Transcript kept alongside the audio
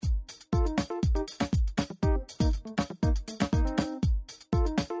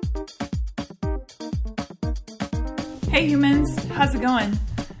Hey humans, how's it going?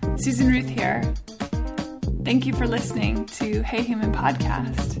 Susan Ruth here. Thank you for listening to Hey Human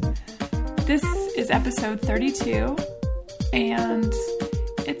Podcast. This is episode 32, and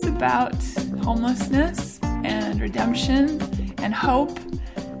it's about homelessness and redemption and hope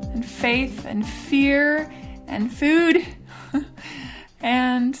and faith and fear and food.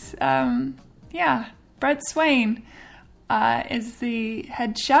 And Brett Swain is the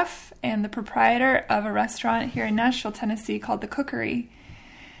head chef and the proprietor of a restaurant here in Nashville, Tennessee called The Cookery.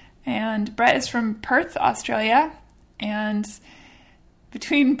 And Brett is from Perth, Australia. And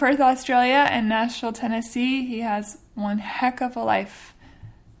between Perth, Australia and Nashville, Tennessee, he has one heck of a life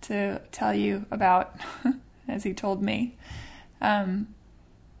to tell you about, as he told me. Brett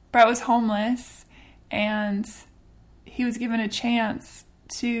was homeless, and he was given a chance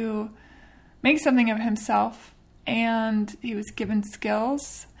to make something of himself, and he was given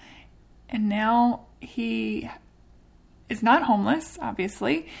skills, and now he is not homeless,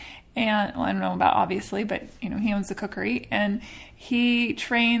 obviously, and well, I don't know about obviously, but he owns The Cookery, and he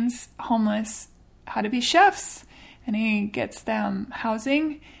trains homeless how to be chefs, and he gets them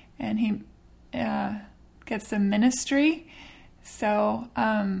housing, and he gets them ministry. So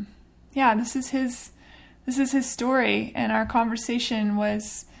this is his story, and our conversation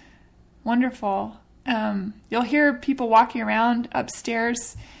was wonderful. You'll hear people walking around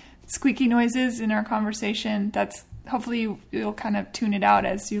upstairs, squeaky noises in our conversation. Hopefully you'll kind of tune it out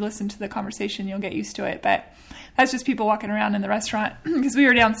as you listen to the conversation. You'll get used to it, but that's just people walking around in the restaurant because we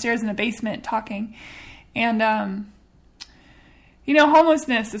were downstairs in the basement talking. And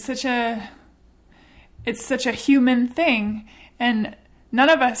homelessness is such a human thing, and none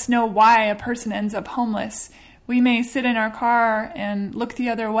of us know why a person ends up homeless. We may sit in our car and look the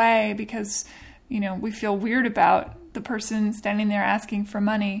other way because, we feel weird about the person standing there asking for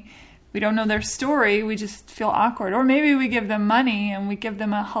money. We don't know their story. We just feel awkward. Or maybe we give them money and we give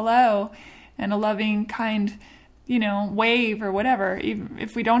them a hello and a loving, kind, wave or whatever, even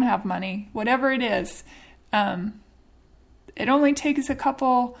if we don't have money. Whatever it is, it only takes a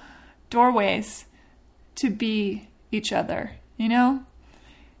couple doorways to be each other,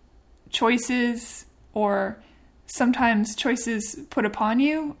 Choices, or sometimes choices put upon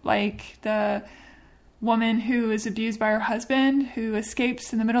you, like the woman who is abused by her husband, who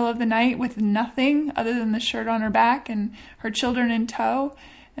escapes in the middle of the night with nothing other than the shirt on her back and her children in tow,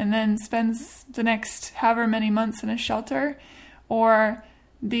 and then spends the next however many months in a shelter. Or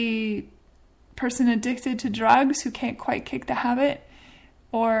the person addicted to drugs who can't quite kick the habit.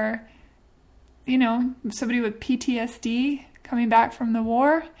 Or, somebody with PTSD coming back from the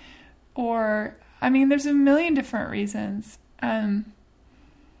war. Or, there's a million different reasons.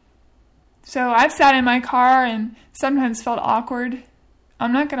 So I've sat in my car and sometimes felt awkward.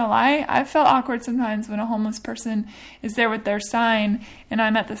 I'm not going to lie. I've felt awkward sometimes when a homeless person is there with their sign and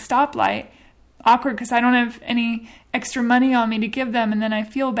I'm at the stoplight. Awkward because I don't have any extra money on me to give them, and then I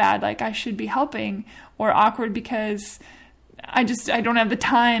feel bad, like I should be helping. Or awkward because I don't have the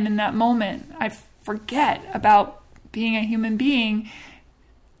time in that moment. I forget about being a human being.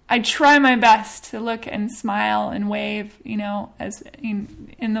 I try my best to look and smile and wave, as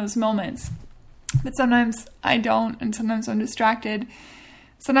in those moments. But sometimes I don't, and sometimes I'm distracted.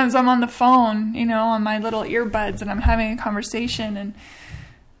 Sometimes I'm on the phone, on my little earbuds, and I'm having a conversation, and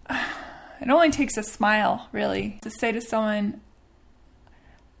it only takes a smile, really, to say to someone,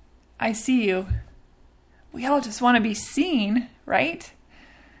 I see you. We all just want to be seen, right?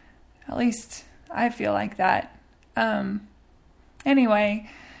 At least I feel like that. Anyway,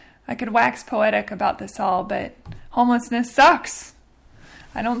 I could wax poetic about this all, but homelessness sucks.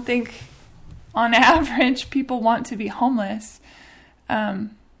 I don't think, on average, people want to be homeless.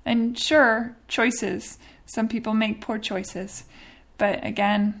 And sure, choices. Some people make poor choices. But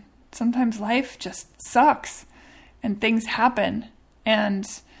again, sometimes life just sucks, and things happen, and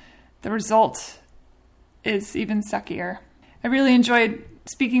the result is even suckier. I really enjoyed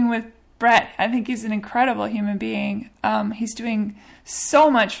speaking with Brett. I think he's an incredible human being. He's doing so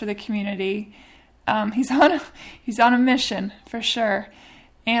much for the community. He's on a mission for sure.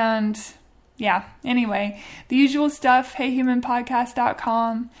 And anyway, the usual stuff,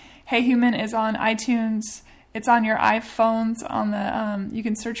 heyhumanpodcast.com. Hey Human is on iTunes. It's on your iPhones. You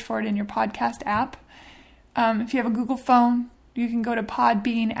can search for it in your podcast app. If you have a Google phone, you can go to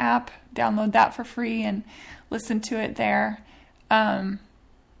Podbean app, download that for free, and listen to it there.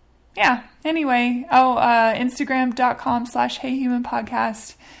 Anyway,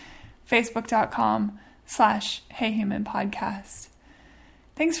 Instagram.com/HeyHumanPodcast, Facebook.com/HeyHumanPodcast.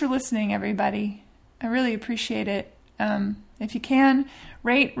 Thanks for listening, everybody. I really appreciate it. If you can,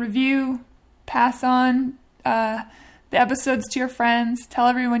 rate, review, pass on the episodes to your friends. Tell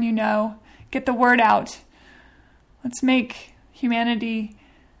everyone you know. Get the word out. Let's make humanity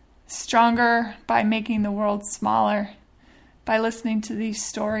stronger by making the world smaller, by listening to these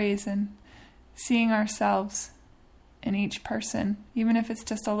stories and seeing ourselves in each person, even if it's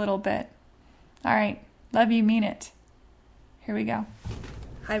just a little bit. All right. Love you, mean it. Here we go.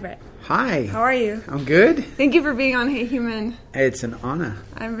 Hi, Brett. Hi. How are you? I'm good. Thank you for being on Hey Human. It's an honor.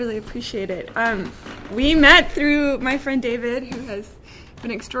 I really appreciate it. We met through my friend David, who has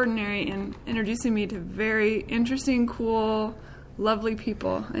been extraordinary in introducing me to very interesting, cool, lovely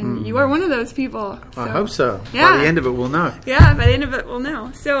people. And you are one of those people. So, I hope so. Yeah. By the end of it, we'll know. Yeah, by the end of it, we'll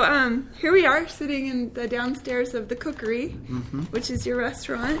know. So here we are sitting in the downstairs of the Cookery, which is your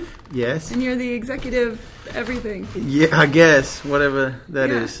restaurant. Yes. And you're the executive everything. Yeah, I guess. Whatever that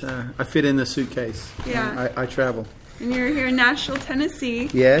Yeah. is. I fit in the suitcase. Yeah. I travel. And you're here in Nashville, Tennessee.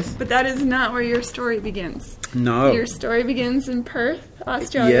 Yes. But that is not where your story begins. No. Your story begins in Perth,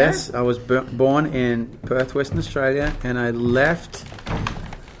 Australia. Yes. I was born in Perth, Western Australia, and I left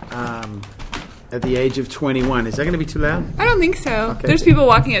at the age of 21. Is that going to be too loud? I don't think so. Okay. There's people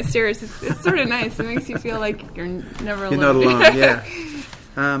walking upstairs. It's sort of nice. It makes you feel like you're never alone. You're not alone,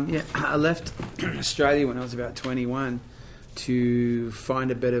 yeah. I left Australia when I was about 21 to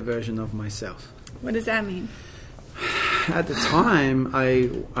find a better version of myself. What does that mean? At the time,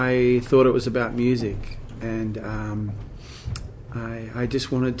 I thought it was about music, and I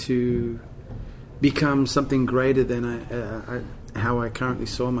just wanted to become something greater than how I currently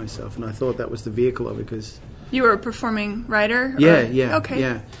saw myself, and I thought that was the vehicle of it. Because You were a performing writer? yeah. Okay.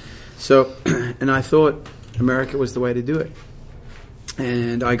 Yeah. So, and I thought America was the way to do it.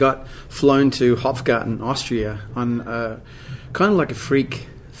 And I got flown to Hofgarten, Austria, on kind of like a freak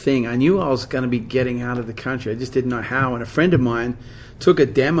thing. I knew I was going to be getting out of the country. I just didn't know how. And a friend of mine took a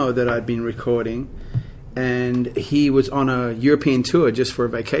demo that I'd been recording, and he was on a European tour just for a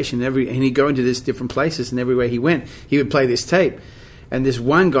vacation. And he'd go into these different places, and everywhere he went, he would play this tape. And this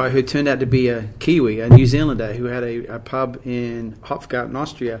one guy who turned out to be a Kiwi, a New Zealander, who had a pub in Hofgarten,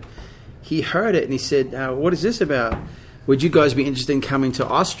 Austria, he heard it and he said, what is this about? Would you guys be interested in coming to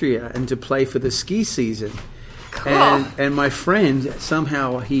Austria and to play for the ski season? Cool. And my friend,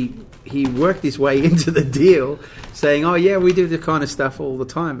 somehow he worked his way into the deal, saying, oh yeah, we do the kind of stuff all the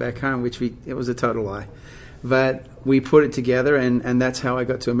time back home, it was a total lie. But we put it together, and that's how I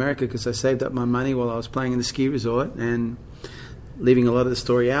got to America, because I saved up my money while I was playing in the ski resort, and leaving a lot of the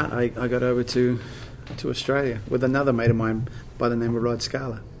story out, I got over to Australia with another mate of mine by the name of Rod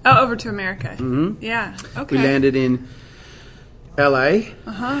Scala. Oh, over to America. Mm-hmm. Yeah, okay. We landed in LA,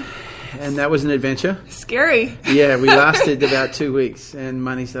 Uh-huh. and that was an adventure. Scary. Yeah, we lasted about 2 weeks, and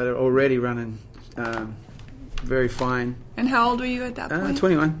money started already running very fine. And how old were you at that point?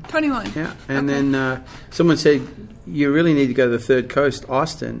 21. 21. Yeah, and Okay. then someone said, you really need to go to the third coast,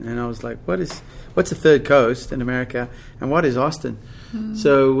 Austin. And I was like, what's the third coast in America, and what is Austin?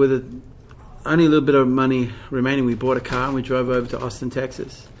 So with only a little bit of money remaining, we bought a car and we drove over to Austin,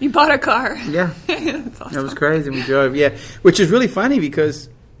 Texas. You bought a car. Yeah. That's awesome. That was crazy. We drove, which is really funny because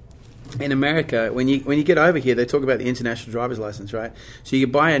in America, when you get over here, they talk about the international driver's license, right? So you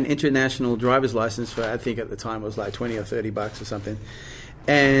buy an international driver's license for, I think at the time it was like $20 or $30 or something,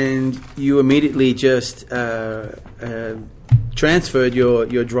 and you immediately just transferred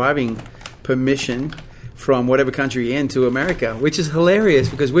your driving permission from whatever country you're in to America, which is hilarious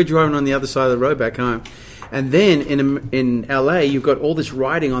because we're driving on the other side of the road back home. And then in LA, you've got all this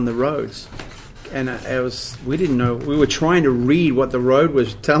riding on the roads. And we didn't know. We were trying to read what the road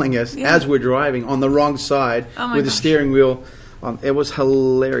was telling us as we're driving on the wrong side with the steering wheel. It was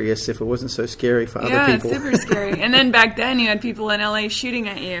hilarious if it wasn't so scary for other people. Yeah, super scary. And then back then you had people in LA shooting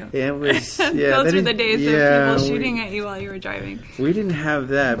at you. Yeah, it was. Yeah, Those were the days of people shooting at you while you were driving. We didn't have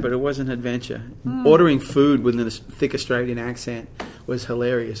that, but it was an adventure. Ordering food with a thick Australian accent was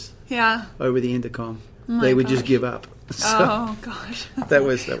hilarious. Yeah. Over the intercom. Oh they would just give up. So oh gosh. That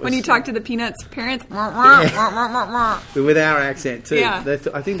was when you talk to the Peanuts parents with our accent too. Yeah.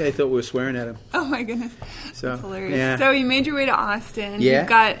 I think they thought we were swearing at them. Oh my goodness. So, that's hilarious. Yeah. So you made your way to Austin. Yeah. You've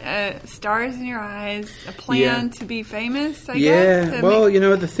got stars in your eyes, a plan to be famous, I guess. Yeah. Well,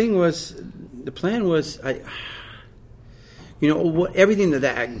 the plan was everything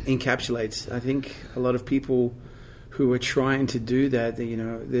that encapsulates. I think a lot of people who are trying to do that,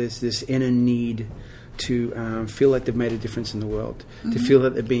 there's this inner need to feel like they've made a difference in the world, to feel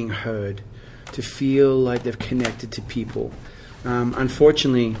that they're being heard, to feel like they've connected to people.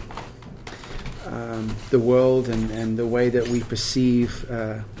 Unfortunately, the world and the way that we perceive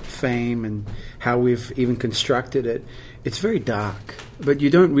fame and how we've even constructed it, it's very dark. But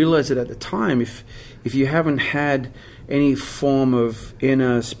you don't realize it at the time if you haven't had any form of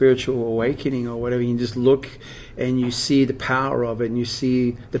inner spiritual awakening or whatever, you just look and you see the power of it, and you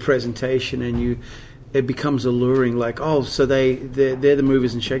see the presentation, and it becomes alluring. Like, oh, so they're the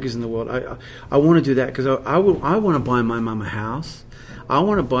movers and shakers in the world. I want to do that because I want to buy my mum a house. I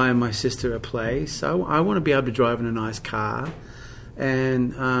want to buy my sister a place. I want to be able to drive in a nice car.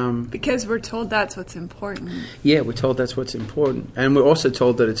 And because we're told that's what's important. Yeah, we're told that's what's important, and we're also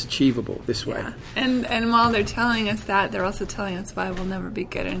told that it's achievable this way. Yeah. And while they're telling us that, they're also telling us why we'll never be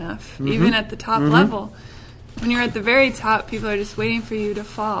good enough, even at the top level. When you're at the very top, people are just waiting for you to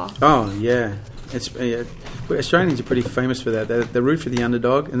fall. Oh yeah, Australians are pretty famous for that. They root for the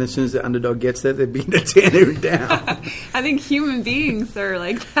underdog, and as soon as the underdog gets there, they begin to tear it down. I think human beings are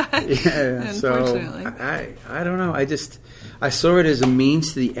like that. Yeah, unfortunately. So I don't know. I saw it as a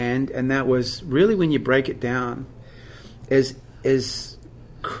means to the end, and that was really, when you break it down, as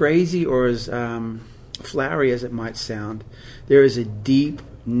crazy or as flowery as it might sound, there is a deep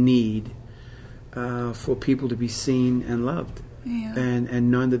need for people to be seen and loved, and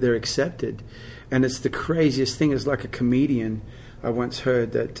known that they're accepted. And it's the craziest thing. It's like a comedian I once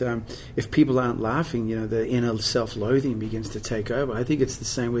heard that if people aren't laughing, the inner self-loathing begins to take over. I think it's the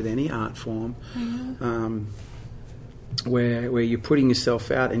same with any art form. Where you're putting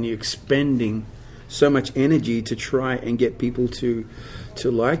yourself out and you're expending so much energy to try and get people to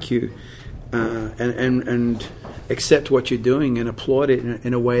like you and accept what you're doing and applaud it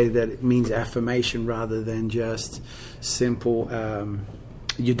in a way that it means affirmation rather than just simple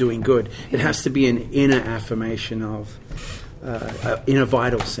you're doing good. It has to be an inner affirmation of in a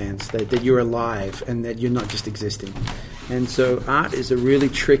vital sense that you're alive and that you're not just existing. And so art is a really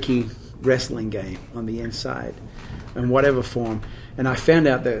tricky wrestling game on the inside, in whatever form. And I found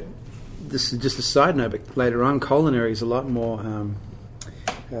out that, this is just a side note, but later on, culinary is a lot more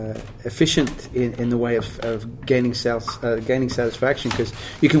efficient in the way of gaining satisfaction, because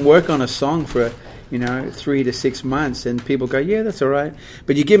you can work on a song for 3 to 6 months, and people go, yeah, that's all right.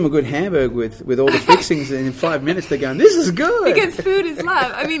 But you give them a good hamburger with all the fixings, and in 5 minutes they're going, this is good. Because food is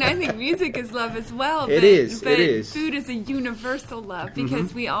love. I mean, I think music is love as well. It is. Food is a universal love,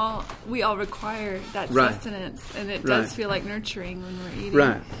 because we all require that sustenance, and it does feel like nurturing when we're eating.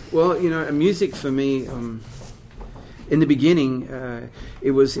 Right. Well, music for me, in the beginning,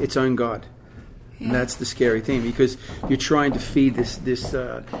 it was its own God. Yeah. And that's the scary thing, because you're trying to feed this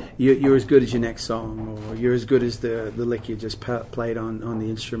you're as good as your next song, or you're as good as the lick you just played on the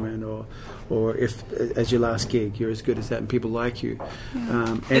instrument, or if as your last gig you're as good as that and people like you.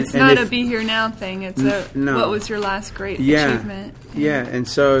 Yeah. It's not a be here now thing. It's what was your last great achievement. Yeah. And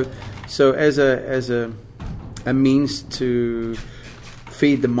so as a means to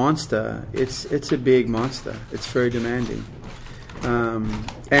feed the monster, it's a big monster. It's very demanding.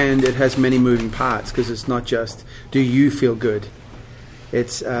 And it has many moving parts, because it's not just do you feel good,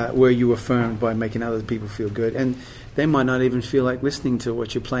 it's were you affirmed by making other people feel good, and they might not even feel like listening to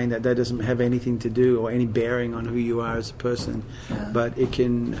what you're playing. That doesn't have anything to do or any bearing on who you are as a person. But it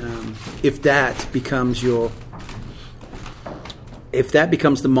can, if that becomes the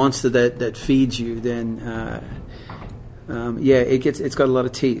monster that feeds you, then it's got a lot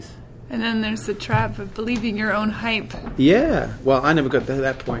of teeth. And then there's the trap of believing your own hype. Yeah. Well, I never got to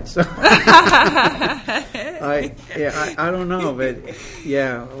that point, so I don't know, but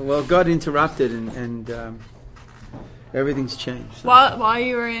yeah. Well, God interrupted, and everything's changed. So. While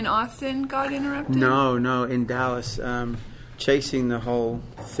you were in Austin, God interrupted? No, in Dallas, chasing the whole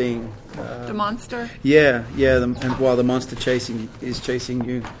thing. The monster. Yeah. And while the monster is chasing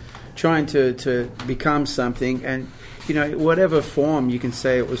you, trying to become something, and. Whatever form you can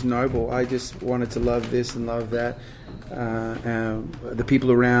say it was noble. I just wanted to love this and love that, the people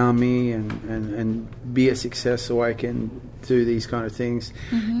around me, and be a success so I can do these kind of things.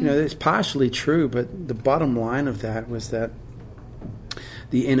 It's partially true, but the bottom line of that was that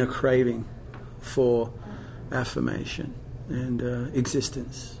the inner craving for affirmation and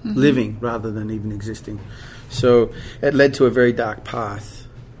existence, living rather than even existing. So it led to a very dark path.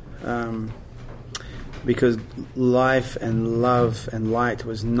 Because life and love and light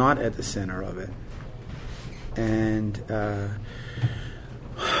was not at the center of it. And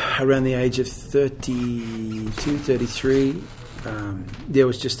around the age of 32, 33, there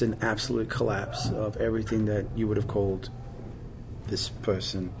was just an absolute collapse of everything that you would have called this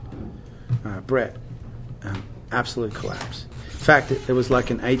person, Brett. Absolute collapse. In fact, it was like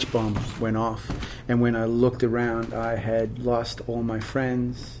an H-bomb went off. And when I looked around, I had lost all my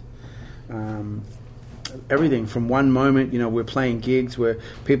friends. Everything from one moment, we're playing gigs where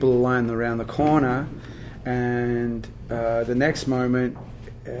people are lying around the corner, and the next moment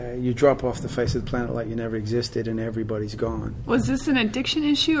you drop off the face of the planet like you never existed, and everybody's gone. Was this an addiction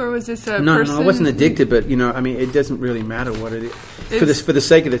issue, or was this a No, person? I wasn't addicted, but it doesn't really matter what it is. For the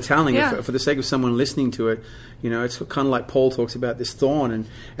sake of the telling, for the sake of someone listening to it, it's kind of like Paul talks about this thorn,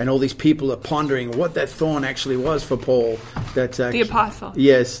 and all these people are pondering what that thorn actually was for Paul. The apostle.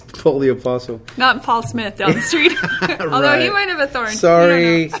 Yes, Paul the apostle. Not Paul Smith down the street. Although he might have a thorn.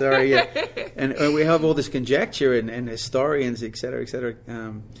 Sorry, yeah. And we have all this conjecture and historians, et cetera,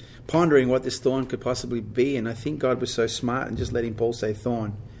 pondering what this thorn could possibly be. And I think God was so smart in just letting Paul say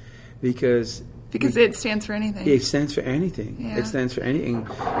thorn, because it stands for anything. It stands for anything. Yeah. It stands for anything.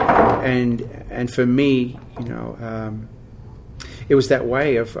 And for me, it was that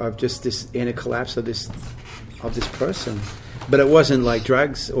way of just this inner collapse of this person. But it wasn't like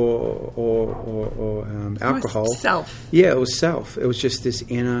drugs or alcohol. It was self. Yeah, it was self. It was just this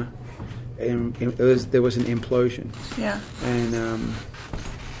inner. There was an implosion. Yeah. And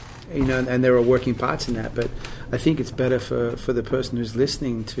and there are working parts in that. But I think it's better for the person who's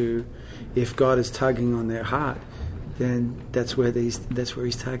listening to, if God is tugging on their heart, then that's where he's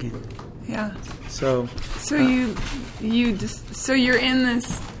tugging. Yeah. So you're in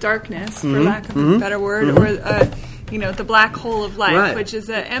this darkness, for lack of a better word, or the black hole of life, right, which is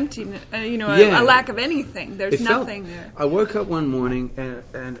an emptiness, a lack of anything. There's nothing there. I woke up one morning and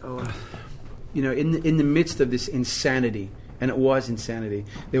in the midst of this insanity, and it was insanity,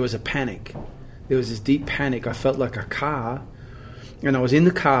 there was a panic. There was this deep panic. I felt like a car, and I was in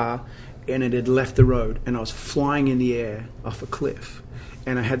the car, and it had left the road, and I was flying in the air off a cliff,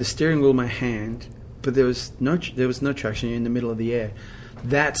 and I had the steering wheel in my hand, but there was no traction in the middle of the air.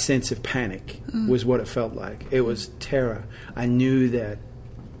 That sense of panic was what it felt like. It was terror. I knew that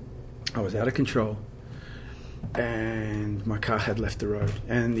I was out of control, and my car had left the road,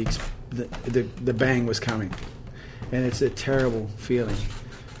 and the bang was coming, and it's a terrible feeling.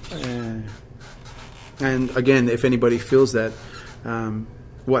 And again, if anybody feels that,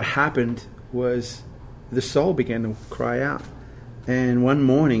 what happened was the soul began to cry out. And one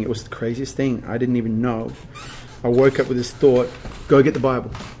morning, it was the craziest thing. I didn't even know. I woke up with this thought, go get the Bible.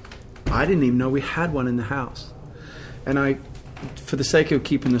 I didn't even know we had one in the house. And for the sake of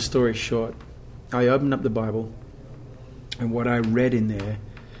keeping the story short, I opened up the Bible, and what I read in there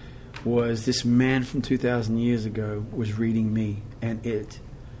was this man from 2,000 years ago was reading me, and it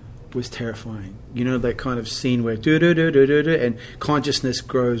was terrifying. That kind of scene where and consciousness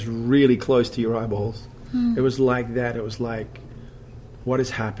grows really close to your eyeballs. It was like that. It was like, what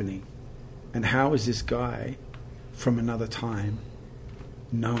is happening? And how is this guy from another time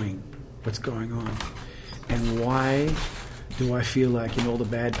knowing what's going on? And why do I feel like in all the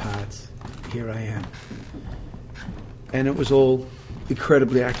bad parts, here I am? And it was all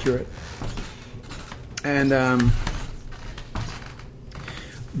incredibly accurate. And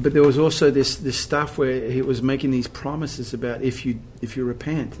but there was also this stuff where he was making these promises about if you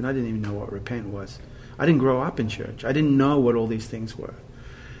repent, and I didn't even know what repent was. I didn't grow up in church. I didn't know what all these things were.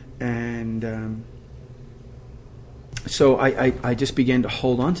 And so I just began to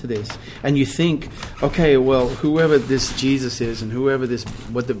hold on to this. And you think, okay, well, whoever this Jesus is, and whoever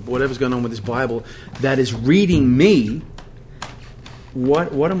whatever's going on with this Bible that is reading me,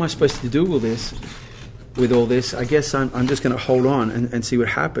 what am I supposed to do with this? With all this, I guess I'm just going to hold on and see what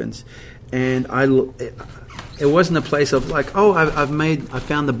happens. And it wasn't a place of like, oh, I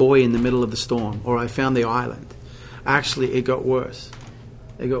found the buoy in the middle of the storm, or I found the island. Actually, it got worse.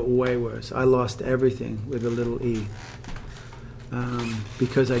 It got way worse. I lost everything with a little e,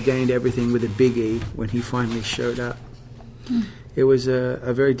 because I gained everything with a big E when he finally showed up. It was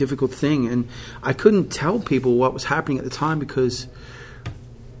a very difficult thing, and I couldn't tell people what was happening at the time because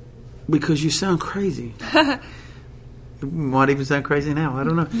you sound crazy. You might even sound crazy now. I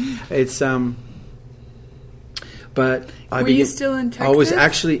don't know. It's but were you still in Texas?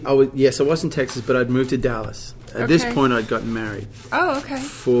 Yes, I was in Texas, but I'd moved to Dallas. At this point, I'd gotten married. Oh, okay.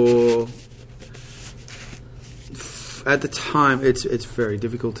 At the time, it's very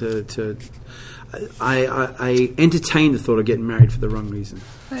difficult to. I entertained the thought of getting married for the wrong reason.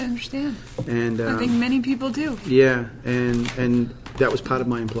 I understand. And I think many people do. Yeah, and that was part of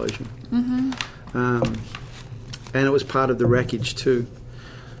my implosion. And it was part of the wreckage too.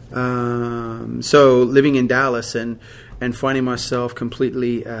 So living in Dallas and finding myself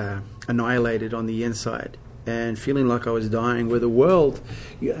completely annihilated on the inside and feeling like I was dying, where the world,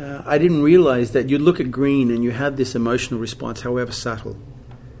 I didn't realize that you look at green and you have this emotional response, however subtle,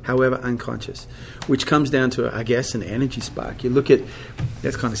 however unconscious, which comes down to, I guess, an energy spark. You look at,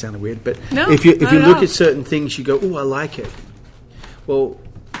 that's kind of sounded weird, but if you look at certain things, you go, oh, I like it. Well,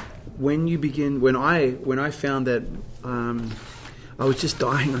 when I found that I was just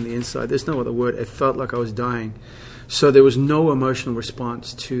dying on the inside. There's no other word. It felt like I was dying. So there was no emotional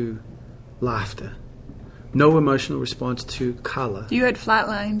response to laughter. No emotional response to color. You had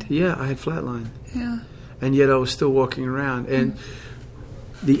flatlined. Yeah, I had flatlined. Yeah. And yet I was still walking around. And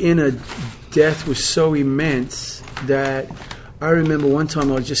the inner death was so immense that I remember one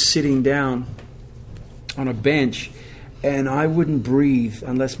time I was just sitting down on a bench and I wouldn't breathe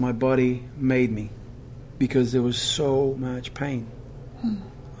unless my body made me, because there was so much pain.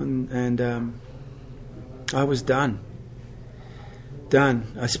 And I was done.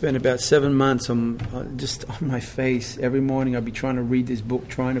 I spent about 7 months just on my face. Every morning I'd be trying to read this book,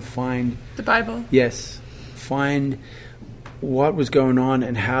 trying to find... The Bible? Yes. Find what was going on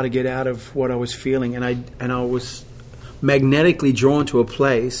and how to get out of what I was feeling. And I was magnetically drawn to a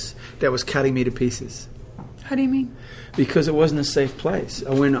place that was cutting me to pieces. How do you mean? Because it wasn't a safe place.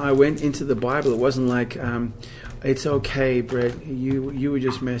 When I went into the Bible, it wasn't like... it's okay, Brett, you were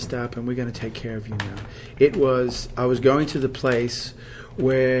just messed up and we're going to take care of you now. It was, I was going to the place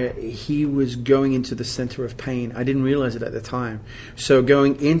where he was going into the center of pain. I didn't realize it at the time. So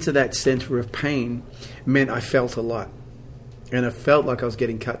going into that center of pain meant I felt a lot. And I felt like I was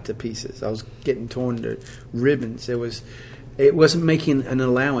getting cut to pieces. I was getting torn to ribbons. It wasn't making an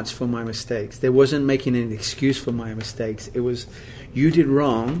allowance for my mistakes. There wasn't making an excuse for my mistakes. It was, you did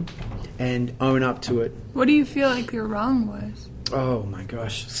wrong, and own up to it. What do you feel like your wrong was? Oh my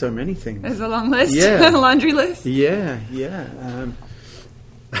gosh, so many things. There's a long list? Yeah. A laundry list? Yeah.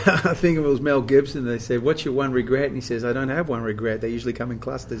 I think it was Mel Gibson. They said, what's your one regret? And he says, I don't have one regret. They usually come in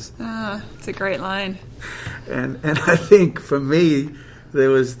clusters. It's a great line. And I think for me, there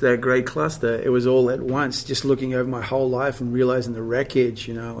was that great cluster. It was all at once, just looking over my whole life and realizing the wreckage,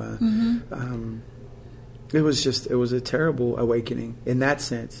 It was a terrible awakening in that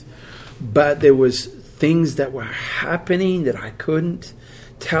sense. But there was things that were happening that I couldn't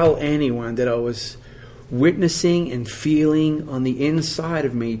tell anyone, that I was witnessing and feeling on the inside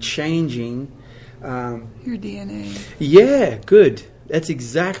of me, changing. Your DNA. Yeah, good. That's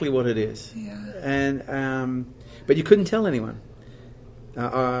exactly what it is. Yeah. And but you couldn't tell anyone.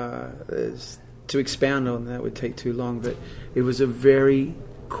 To expound on that would take too long, but it was a very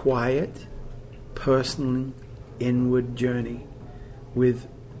quiet, personal, inward journey with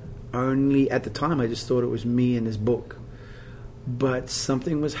only, at the time I just thought it was me and this book, but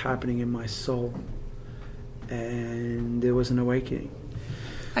something was happening in my soul and there was an awakening.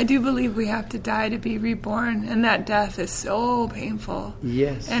 I do believe we have to die to be reborn, and that death is so painful.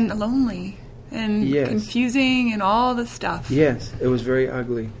 Yes. And lonely and yes. confusing and all the stuff. Yes, it was very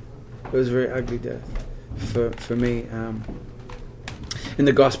ugly. It was a very ugly death for me. In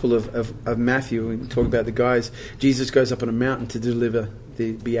the Gospel of Matthew, we talk about the guys, Jesus goes up on a mountain to deliver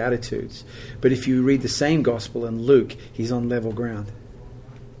the Beatitudes. But if you read the same Gospel in Luke, he's on level ground.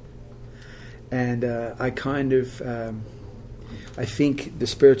 And I think the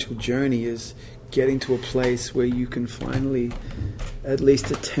spiritual journey is getting to a place where you can finally at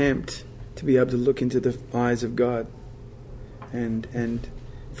least attempt to be able to look into the eyes of God and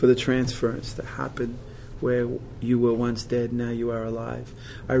for the transference to happen where you were once dead, now you are alive.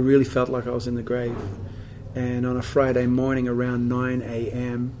 I really felt like I was in the grave. And on a Friday morning around 9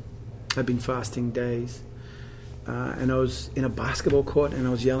 a.m., I'd been fasting days, and I was in a basketball court and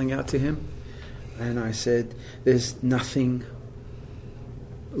I was yelling out to him. And I said, there's nothing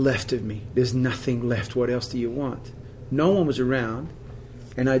left of me. There's nothing left. What else do you want? No one was around,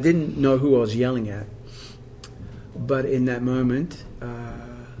 and I didn't know who I was yelling at. But in that moment,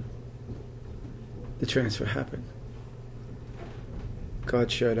 the transfer happened.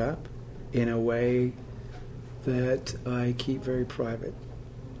 God showed up in a way that I keep very private.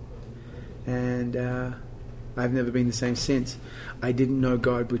 And I've never been the same since. I didn't know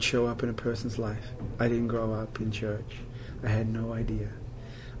God would show up in a person's life. I didn't grow up in church. I had no idea.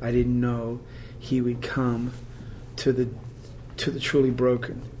 I didn't know he would come to the truly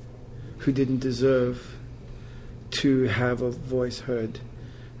broken, who didn't deserve to have a voice heard,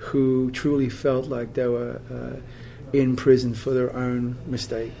 who truly felt like they were in prison for their own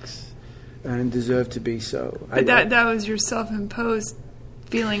mistakes and deserved to be so. But that was your self-imposed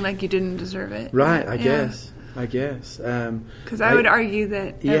feeling like you didn't deserve it. Right, I guess. Because I would argue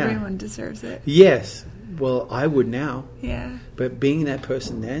that everyone deserves it. Yes. Well, I would now. Yeah. But being that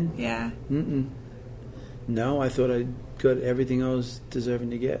person then? Yeah. No, I thought I got everything I was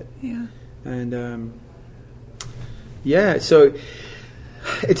deserving to get. Yeah. And, so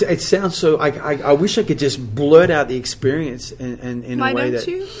It sounds so. I wish I could just blurt out the experience and in Why a way don't that.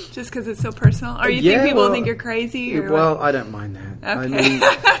 you? Just because it's so personal, or you think people think you're crazy? Or well, what? I don't mind that. Okay. I mean,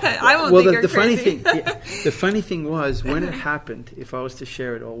 I won't well, think you're the crazy. the funny thing was when it happened. If I was to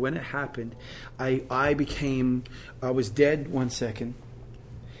share it all, when it happened, I was dead 1 second,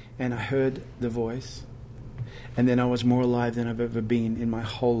 and I heard the voice, and then I was more alive than I've ever been in my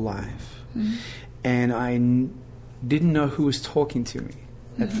whole life, and I didn't know who was talking to me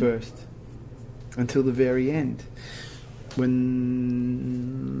at first until the very end,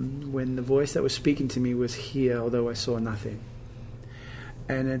 when the voice that was speaking to me was here, although I saw nothing.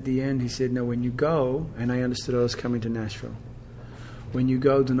 And at the end he said, no, when you go, and I understood I was coming to Nashville, when you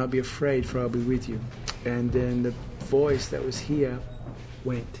go, do not be afraid, for I'll be with you. And then the voice that was here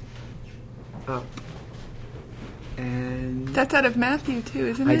went up. And That's out of Matthew too,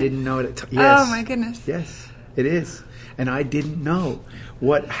 isn't it? I didn't know it. Yes. Oh my goodness. Yes, it is. And I didn't know.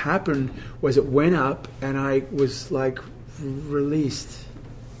 What happened was it went up and I was like released.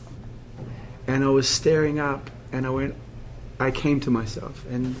 And I was staring up and I came to myself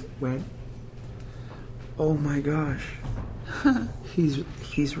and went, oh my gosh,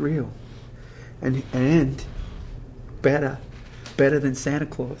 he's real. And better than Santa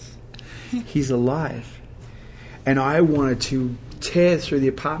Claus. He's alive. And I wanted to tear through the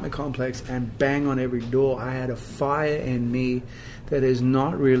apartment complex and bang on every door. I had a fire in me that is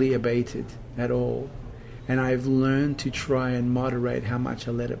not really abated at all. And I've learned to try and moderate how much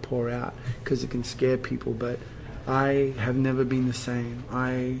I let it pour out because it can scare people. But I have never been the same.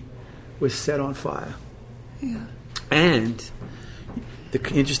 I was set on fire. Yeah. And the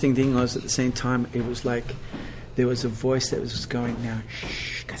interesting thing was at the same time, it was like there was a voice that was going, now,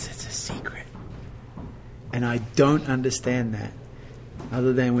 shh, because it's a secret. And I don't understand that.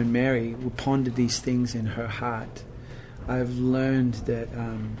 Other than when Mary pondered these things in her heart, I've learned that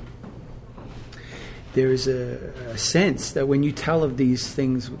there is a sense that when you tell of these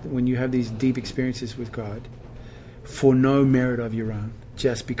things, when you have these deep experiences with God, for no merit of your own,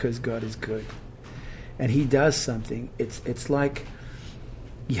 just because God is good, and He does something, it's like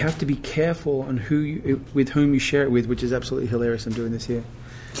you have to be careful on with whom you share it with, which is absolutely hilarious. I'm doing this here.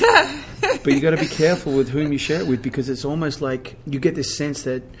 But you got to be careful with whom you share it with, because it's almost like you get this sense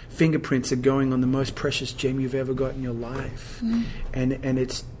that fingerprints are going on the most precious gem you've ever got in your life, and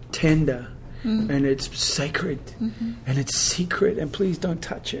it's tender, and it's sacred, and it's secret, and please don't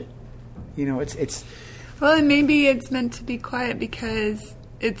touch it. You know, it's. Well, and maybe it's meant to be quiet because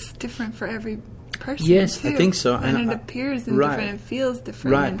it's different for every person. Yes, too. I think so, and it appears in different, and feels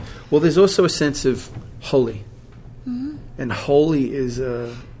different. Right. Well, there's also a sense of holy. And holy is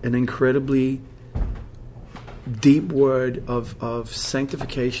an incredibly deep word of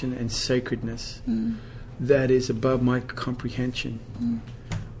sanctification and sacredness that is above my comprehension.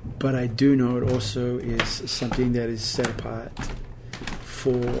 But I do know it also is something that is set apart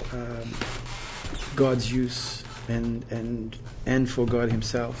for God's use and for God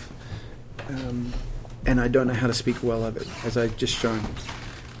Himself. And I don't know how to speak well of it, as I've just shown.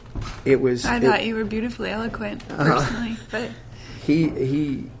 I thought you were beautifully eloquent, personally, but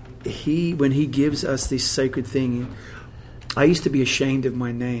he when He gives us this sacred thing. I used to be ashamed of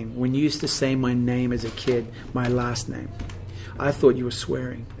my name. When you used to say my name as a kid, my last name, I thought you were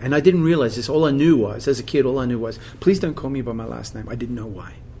swearing, and I didn't realize this. All I knew was, as a kid, please don't call me by my last name. I didn't know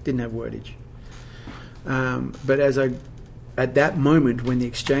why. Didn't have wordage. But at that moment when the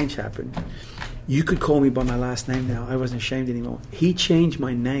exchange happened, you could call me by my last name now. I wasn't ashamed anymore. He changed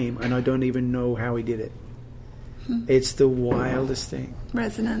my name, and I don't even know how He did it. It's the wildest thing.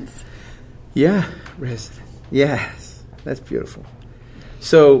 Resonance. Yeah, resonance. Yes, that's beautiful.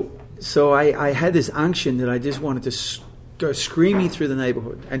 So I had this unction that I just wanted to go screaming through the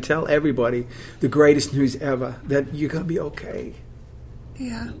neighborhood and tell everybody the greatest news ever, that you're going to be okay.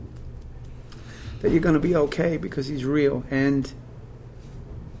 Yeah. That you're going to be okay because He's real. And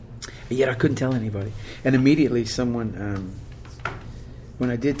yet I couldn't tell anybody. And immediately someone, when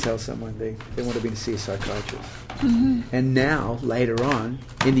I did tell someone, they wanted me to see a psychiatrist. And now, later on,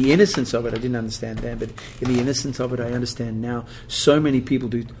 in the innocence of it, I didn't understand then, but in the innocence of it, I understand now. So many people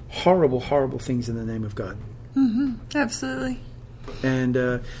do horrible, horrible things in the name of God. Absolutely. And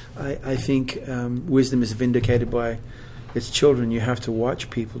I think wisdom is vindicated by its children. You have to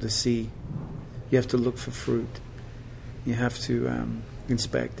watch people to see. You have to look for fruit. You have to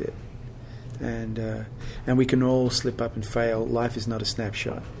inspect it. And we can all slip up and fail. Life is not a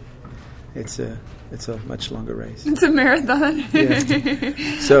snapshot. It's a much longer race. It's a marathon.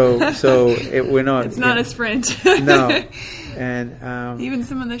 Yeah. So we're not. It's not a sprint. No. And even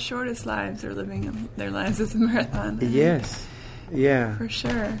some of the shortest lives are living their lives as a marathon. Yes. Yeah. For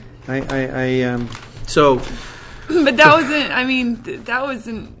sure. So. But that wasn't, I mean, that was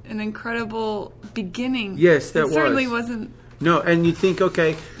an incredible beginning. Yes, that was. It certainly wasn't. No, and you think,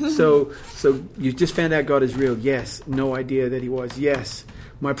 okay, so you just found out God is real. Yes. No idea that he was. Yes.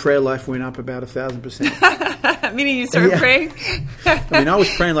 My prayer life went up about 1,000%. Meaning you started praying? I mean, I was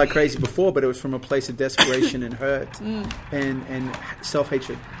praying like crazy before, but it was from a place of desperation and hurt and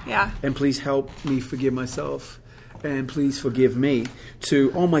self-hatred. Yeah. And please help me forgive myself. And please forgive me.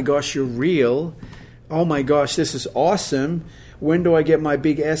 To, oh my gosh, you're real. Oh my gosh, this is awesome. When do I get my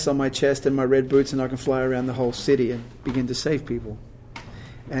big S on my chest and my red boots and I can fly around the whole city and begin to save people?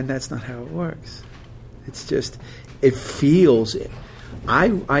 And that's not how it works. It's just, it feels...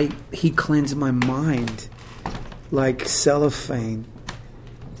 He cleansed my mind like cellophane.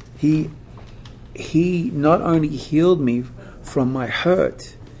 He not only healed me from my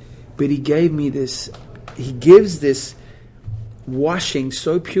hurt, but he gives this washing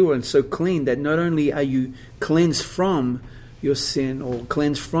so pure and so clean that not only are you cleansed from your sin or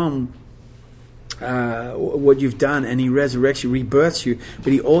cleansed from what you've done, and he resurrects you, rebirths you,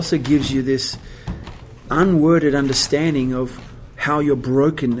 but he also gives you this unworded understanding of how your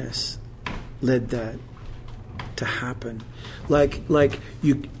brokenness led that to happen. Like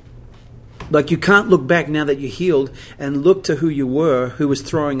you can't look back now that you're healed and look to who you were, who was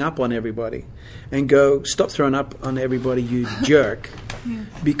throwing up on everybody, and go, stop throwing up on everybody, you jerk. Yeah.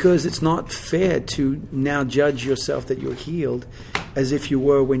 Because it's not fair to now judge yourself that you're healed as if you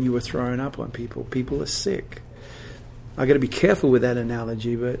were when you were throwing up on people. People are sick. I got to be careful with that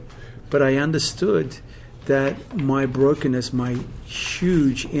analogy, but I understood that my brokenness, my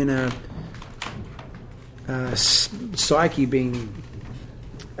huge inner psyche being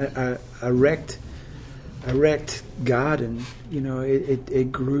a wrecked garden,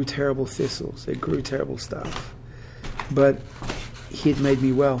 it grew terrible thistles, it grew terrible stuff. But he had made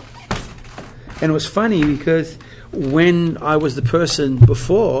me well. And it was funny because when I was the person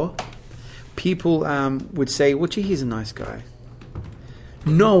before, people would say, well, gee, he's a nice guy.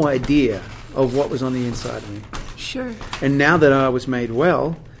 No idea of what was on the inside of me. Sure. And now that I was made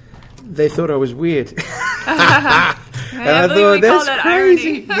well, they thought I was weird. And I thought, that's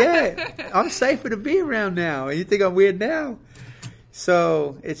crazy. Yeah, I'm safer to be around now. And you think I'm weird now?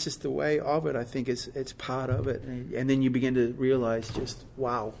 So it's just the way of it. I think it's part of it. And then you begin to realize just,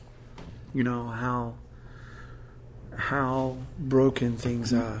 wow, how broken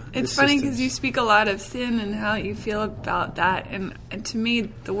things are. It's funny because you speak a lot of sin and how you feel about that, and to me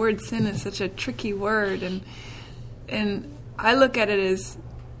the word sin is such a tricky word, and I look at it as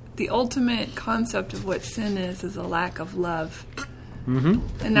the ultimate concept of what sin is a lack of love.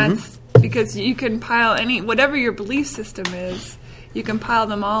 And that's because you can pile whatever your belief system is, you can pile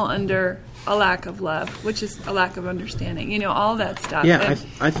them all under a lack of love, which is a lack of understanding, all that stuff. Yeah,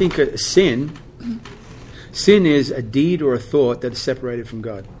 I think sin is a deed or a thought that is separated from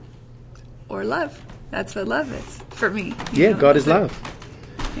God. Or love. That's what love is for me. Yeah, God is love.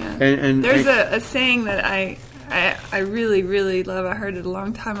 Yeah. And there's a saying that I really, really love. I heard it a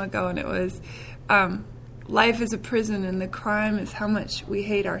long time ago, and it was, life is a prison and the crime is how much we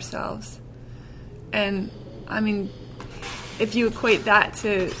hate ourselves. And, I mean, if you equate that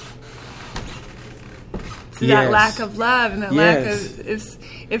to that lack of love and that lack of...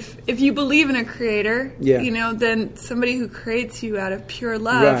 If you believe in a creator, then somebody who creates you out of pure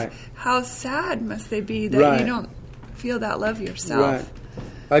love, how sad must they be that you don't feel that love yourself?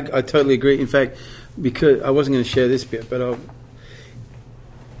 Right. I totally agree. In fact, because I wasn't going to share this bit, but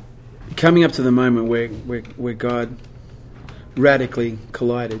coming up to the moment where God radically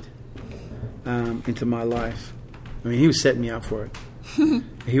collided into my life. I mean, he was setting me up for it.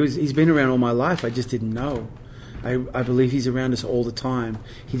 He's been around all my life. I just didn't know. I believe he's around us all the time.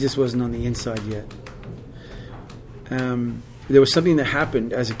 He just wasn't on the inside yet. There was something that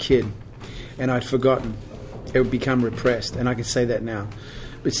happened as a kid, and I'd forgotten. It would become repressed, and I can say that now.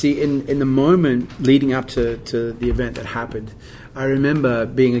 But see, in the moment leading up to the event that happened, I remember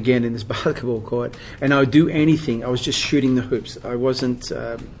being again in this basketball court, and I would do anything. I was just shooting the hoops. I wasn't...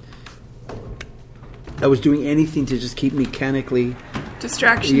 I was doing anything to just keep mechanically...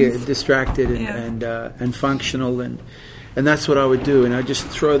 distracted and functional, and that's what I would do. And I'd just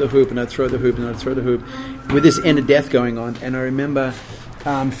throw the hoop, and I'd throw the hoop, and I'd throw the hoop, with this inner death going on. And I remember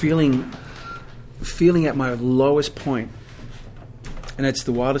feeling at my lowest point, and it's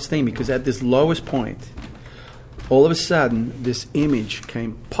the wildest thing, because at this lowest point, all of a sudden, this image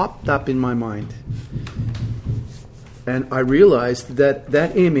popped up in my mind, and I realized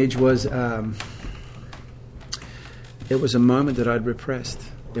that image was. It was a moment that I'd repressed.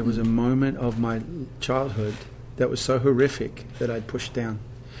 It was a moment of my childhood that was so horrific that I'd pushed down.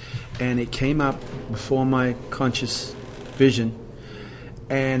 And it came up before my conscious vision,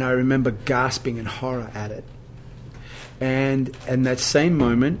 and I remember gasping in horror at it. And in that same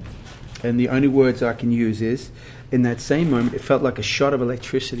moment, and the only words I can use is, in that same moment, it felt like a shot of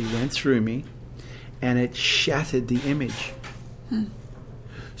electricity went through me, and it shattered the image.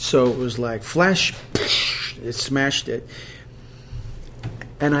 So it was like flash, it smashed it.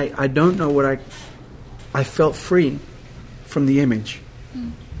 And I don't know what I felt free from the image.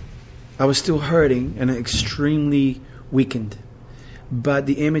 I was still hurting and extremely weakened, but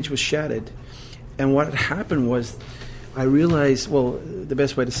the image was shattered. And what had happened was, I realized, well, the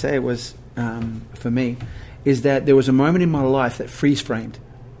best way to say it was, for me, is that there was a moment in my life that freeze-framed.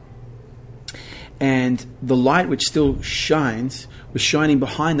 And the light which still shines was shining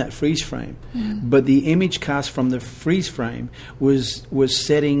behind that freeze frame. But the image cast from the freeze frame was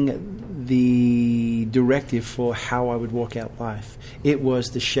setting the directive for how I would walk out life. It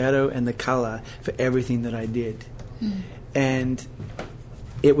was the shadow and the color for everything that I did. And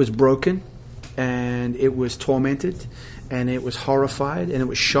it was broken, and it was tormented, and it was horrified, and it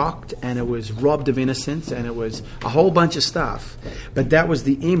was shocked, and it was robbed of innocence, and it was a whole bunch of stuff. But that was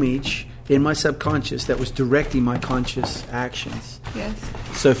the image in my subconscious that was directing my conscious actions. Yes.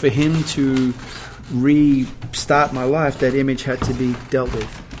 So for him to restart my life, that image had to be dealt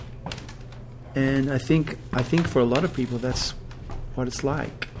with. And I think for a lot of people, that's what it's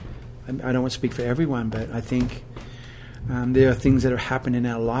like. I don't want to speak for everyone, but I think there are things that have happened in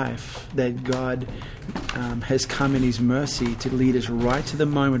our life that God has come in His mercy to lead us right to the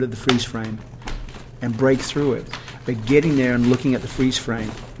moment of the freeze frame and break through it. But getting there and looking at the freeze frame,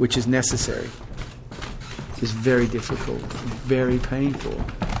 which is necessary, is very difficult, very painful.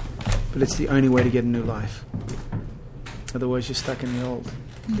 But it's the only way to get a new life. Otherwise, you're stuck in the old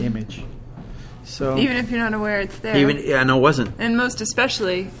image. So Even if you're not aware it's there. I wasn't. And most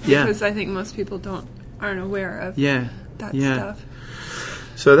especially because I think most people aren't aware of that stuff.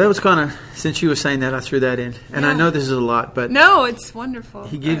 So that was kind of, since you were saying that, I threw that in. And I know this is a lot, but... No, it's wonderful.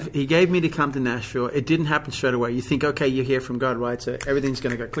 He gave me to come to Nashville. It didn't happen straight away. You think, okay, you hear from God, right? So everything's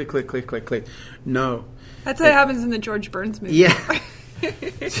going to go click, click, click, click, click. No. That's what happens in the George Burns movie. Yeah.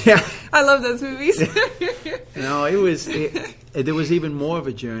 Yeah. I love those movies. No, there was even more of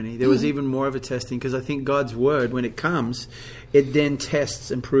a journey. There was even more of a testing, because I think God's word, when it comes, it then tests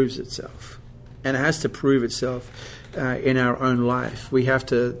and proves itself. And it has to prove itself in our own life. We have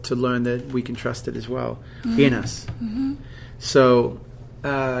to learn that we can trust it as well in us. So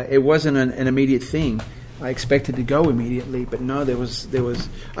it wasn't an immediate thing. I expected to go immediately, but no, there was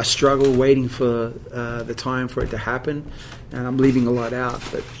a struggle waiting for the time for it to happen, and I'm leaving a lot out.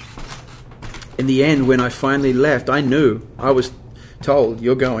 But in the end, when I finally left, I knew. I was told,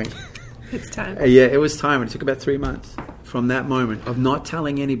 you're going. It's time. Yeah, it was time. It took about 3 months from that moment of not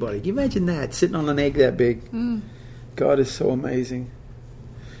telling anybody. Can you imagine that? Sitting on an egg that big. God is so amazing.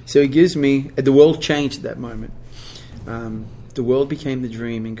 So He gives me... The world changed at that moment. The world became the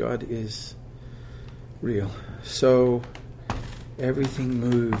dream, and God is real. So everything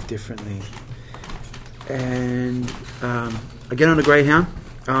moved differently. And I get on a Greyhound.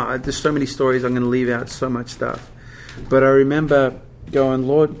 There's so many stories. I'm going to leave out so much stuff. But I remember going,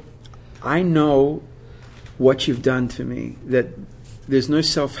 Lord, I know what You've done to me. That there's no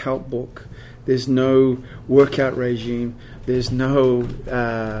self-help book. There's no workout regime. There's no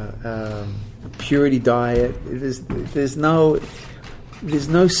purity diet. There's no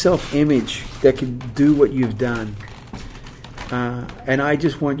self-image that can do what You've done. And I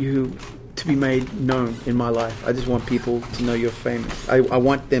just want You to be made known in my life. I just want people to know You're famous. I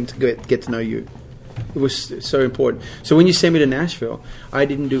want them to get to know You. It was so important. So when You sent me to Nashville, I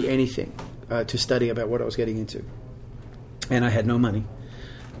didn't do anything to study about what I was getting into. And I had no money.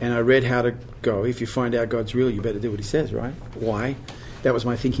 And I read how to go. If you find out God's real, you better do what He says, right? Why? That was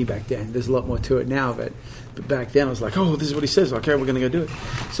my thinking back then. There's a lot more to it now, but back then I was like, oh, this is what He says. Okay, we're going to go do it.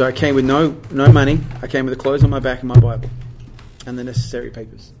 So I came with no money. I came with the clothes on my back and my Bible and the necessary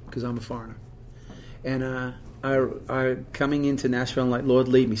papers, because I'm a foreigner. And I coming into Nashville, I'm like, Lord,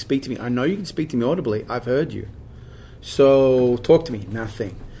 lead me, speak to me. I know You can speak to me audibly. I've heard You. So talk to me.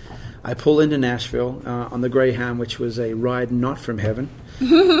 Nothing. I pull into Nashville on the Greyhound, which was a ride not from heaven.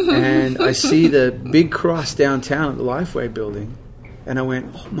 And I see the big cross downtown at the Lifeway building. And I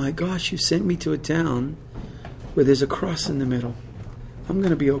went, oh my gosh, You sent me to a town where there's a cross in the middle. I'm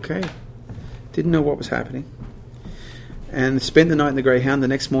going to be okay. Didn't know what was happening. And spent the night in the Greyhound. The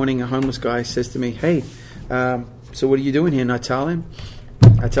next morning, a homeless guy says to me, hey, so what are you doing here? And I tell him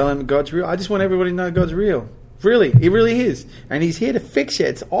God's real. I just want everybody to know God's real. Really, He really is. And He's here to fix you.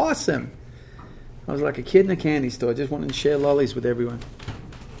 It's awesome. I was like a kid in a candy store, just wanting to share lollies with everyone.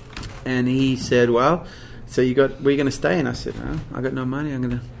 And he said, well, so where are you going to stay? And I said, no, I got no money.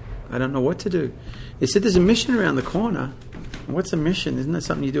 I don't know what to do. He said, there's a mission around the corner. What's a mission? Isn't that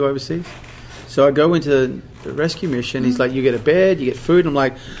something you do overseas? So I go into the rescue mission. He's like, you get a bed, you get food. I'm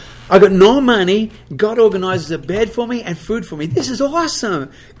like, I got no money. God organizes a bed for me and food for me. This is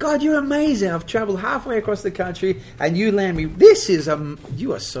awesome. God, you're amazing. I've traveled halfway across the country and you land me.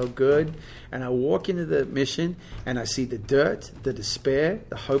 You are so good. And I walk into the mission and I see the dirt, the despair,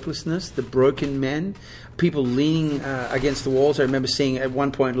 the hopelessness, the broken men, people leaning against the walls. I remember seeing at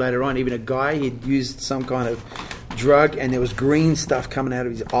one point later on, even a guy, he'd used some kind of drug and there was green stuff coming out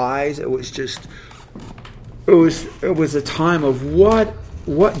of his eyes. It was just, it was a time of what,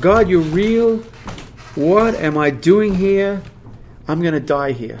 God, you're real. What am I doing here? I'm going to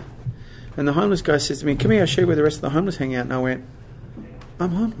die here. And the homeless guy says to me, come here, I'll show you where the rest of the homeless hang out. And I went, I'm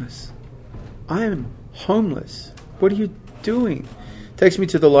homeless. I am homeless. What are you doing? Takes me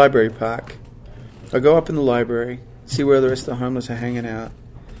to the library park. I go up in the library, see where the rest of the homeless are hanging out.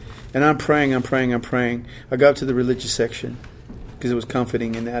 And I'm praying. I go up to the religious section because it was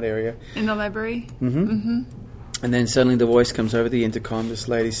comforting in that area. In the library? Mm-hmm. Mm-hmm. And then suddenly the voice comes over the intercom. This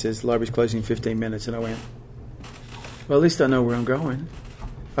lady says, the library's closing in 15 minutes. And I went, well, at least I know where I'm going.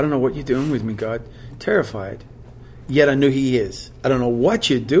 I don't know what you're doing with me, God. Terrified. Yet I knew He is. I don't know what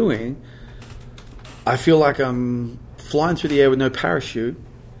you're doing. I feel like I'm flying through the air with no parachute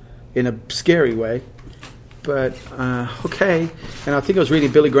in a scary way. But, okay. And I think I was reading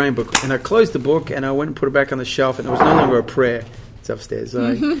a Billy Graham book. And I closed the book and I went and put it back on the shelf. And it was no longer a prayer. It's upstairs.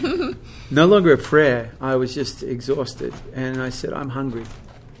 No longer a prayer. I was just exhausted. And I said, I'm hungry.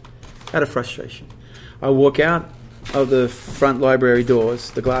 Out of frustration. I walk out of the front library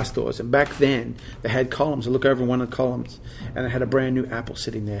doors, the glass doors. And back then, they had columns. I look over one of the columns. And it had a brand new apple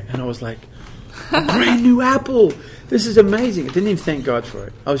sitting there. And I was like, a brand new apple. This is amazing. I didn't even thank God for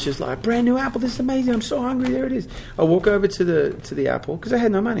it. I was just like, brand new apple. This is amazing. I'm so hungry. There it is. I walk over to the apple because I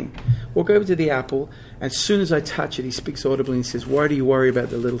had no money. Walk over to the apple. And as soon as I touch it, He speaks audibly and says, why do you worry about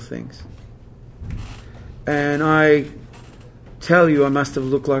the little things? And I tell you, I must have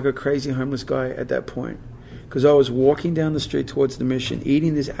looked like a crazy homeless guy at that point because I was walking down the street towards the mission,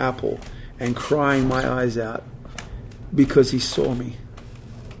 eating this apple and crying my eyes out because He saw me.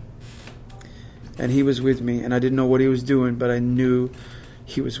 And He was with me, and I didn't know what He was doing, but I knew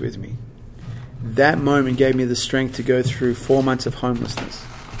He was with me. That moment gave me the strength to go through 4 months of homelessness,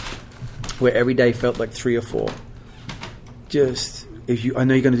 where every day felt like 3 or 4. Just, I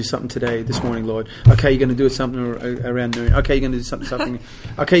know you're going to do something today, this morning, Lord. Okay, you're going to do something around noon. Okay, you're going to do something.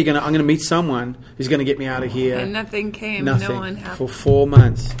 Okay, I'm going to meet someone who's going to get me out of here. And nothing came. Nothing. No one happened. For 4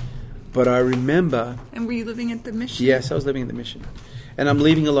 months. But I remember... And were you living at the mission? Yes, I was living at the mission. And I'm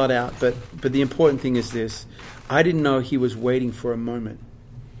leaving a lot out, but the important thing is this. I didn't know He was waiting for a moment.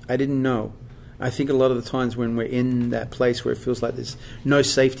 I didn't know. I think a lot of the times when we're in that place where it feels like there's no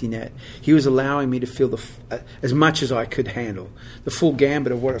safety net, He was allowing me to feel as much as I could handle, the full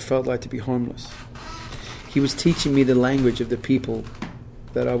gambit of what it felt like to be homeless. He was teaching me the language of the people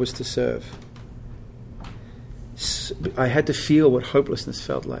that I was to serve. I had to feel what hopelessness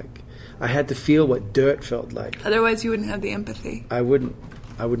felt like. I had to feel what dirt felt like. Otherwise, you wouldn't have the empathy. I wouldn't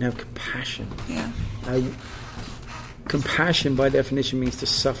have compassion. Yeah. Compassion, by definition, means to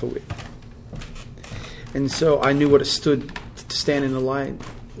suffer with. And so I knew what it stood to stand in the light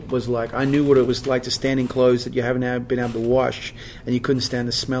was like. I knew what it was like to stand in clothes that you haven't been able to wash, and you couldn't stand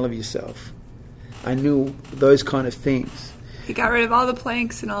the smell of yourself. I knew those kind of things. He got rid of all the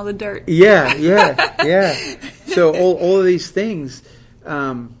planks and all the dirt. Yeah. So all of these things.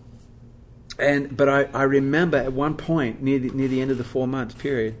 But I remember at one point near the end of the 4 months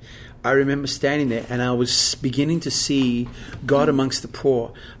period, I remember standing there and I was beginning to see God amongst the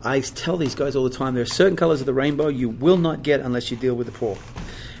poor. I tell these guys all the time, there are certain colors of the rainbow you will not get unless you deal with the poor.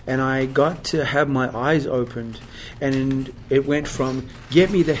 And I got to have my eyes opened, and it went from,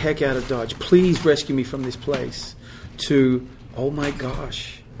 get me the heck out of Dodge, please rescue me from this place, to, oh my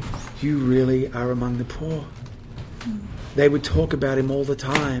gosh, you really are among the poor. They would talk about Him all the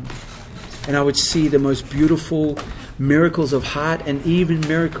time. And I would see the most beautiful miracles of heart and even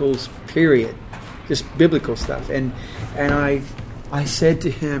miracles, period. Just biblical stuff. And I said to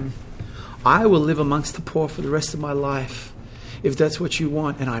Him, I will live amongst the poor for the rest of my life, if that's what you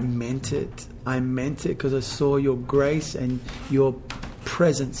want. And I meant it. I meant it because I saw Your grace and Your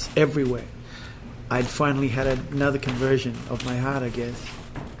presence everywhere. I'd finally had another conversion of my heart, I guess.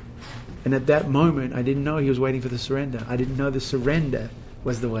 And at that moment, I didn't know He was waiting for the surrender. I didn't know the surrender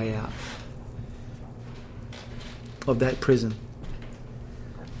was the way out of that prison.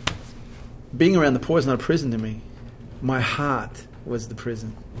 being around the poor is not a prison to me. My heart was the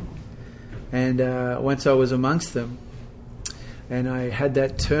prison. And once I was amongst them, and I had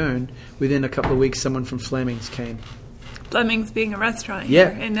that turn, within a couple of weeks, someone from Fleming's came. Fleming's being a restaurant here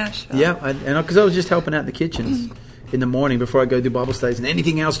in Nashville. Yeah, because I was just helping out in the kitchens in the morning before I go do Bible studies and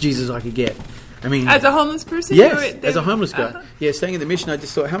anything else, Jesus, I could get. I mean, as a homeless person? Yes, as a homeless guy. Uh-huh. Yeah, staying in the mission, I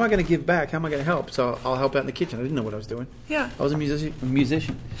just thought, how am I going to give back? How am I going to help? So I'll help out in the kitchen. I didn't know what I was doing. Yeah. I was a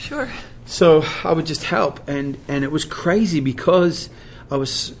musician. Sure. So I would just help. And it was crazy because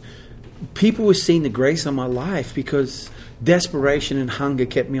people were seeing the grace on my life because desperation and hunger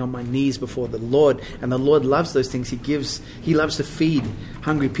kept me on my knees before the Lord, and the Lord loves those things. He loves to feed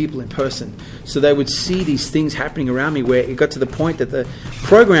hungry people in person. So they would see these things happening around me where it got to the point that the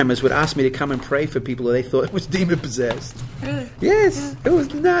programmers would ask me to come and pray for people that they thought it was demon possessed. Really? Yes, yeah. It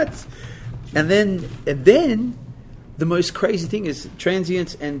was nuts. And then the most crazy thing is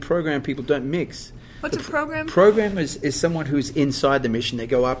transients and program people don't mix. What's a program? Program is someone who's inside the mission. They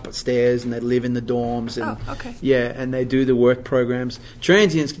go upstairs and they live in the dorms. And, okay. Yeah, and they do the work programs.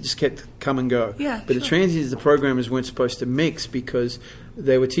 Transients just kept come and go. Yeah, but the transients, the programmers weren't supposed to mix because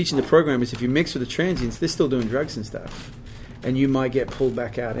they were teaching the programmers if you mix with the transients, they're still doing drugs and stuff. And you might get pulled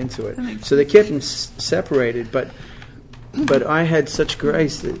back out into it. So they kept them separated. But I had such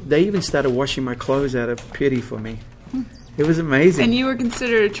grace that they even started washing my clothes out of pity for me. It was amazing. And you were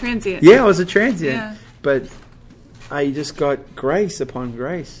considered a transient. Yeah, I was a transient. Yeah. But I just got grace upon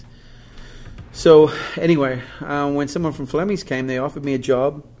grace. So anyway, when someone from Fleming's came, they offered me a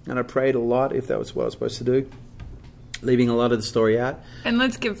job, and I prayed a lot if that was what I was supposed to do, leaving a lot of the story out. And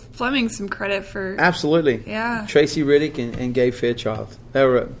let's give Fleming some credit for... Absolutely. Yeah. Tracy Riddick and Gabe Fairchild. They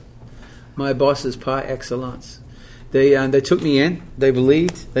were my bosses par excellence. They took me in. They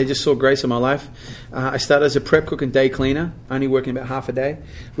believed. They just saw grace in my life. I started as a prep cook and day cleaner, only working about half a day.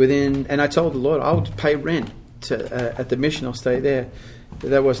 And I told the Lord, I'll pay rent at the mission. I'll stay there.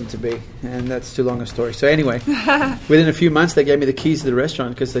 But that wasn't to be, and that's too long a story. So anyway, within a few months, they gave me the keys to the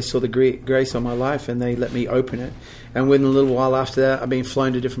restaurant because they saw the grace on my life, and they let me open it. And within a little while after that, I've been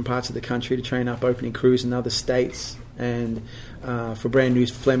flown to different parts of the country to train up opening crews in other states and for brand new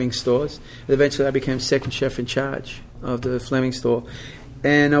Fleming stores. And eventually, I became second chef in charge of the Fleming store.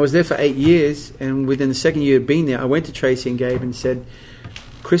 And I was there for 8 years, and within the second year of being there, I went to Tracy and Gabe and said,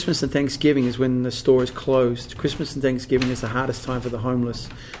 Christmas and Thanksgiving is when the store is closed. Christmas and Thanksgiving is the hardest time for the homeless.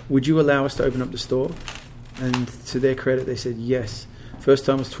 Would you allow us to open up the store? And to their credit, they said yes. First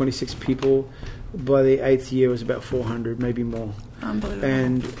time was 26 people. By the 8th year, it was about 400, maybe more. Unbelievable.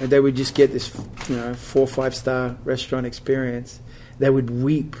 And they would just get this, 4 or 5 star restaurant experience. They would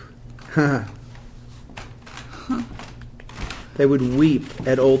weep. They would weep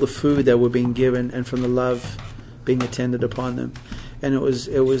at all the food that were being given and from the love being attended upon them. And it was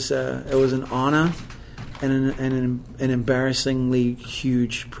an honor and an embarrassingly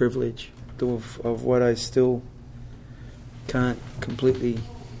huge privilege of what I still can't completely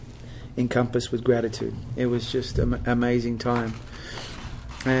encompass with gratitude. It was just an amazing time.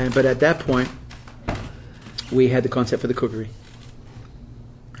 But at that point, we had the concept for the cookery.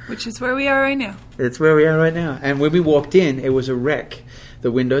 Which is where we are right now. It's where we are right now. And when we walked in, it was a wreck.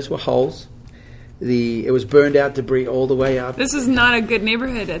 The windows were holes. It was burned out debris all the way up. This is not a good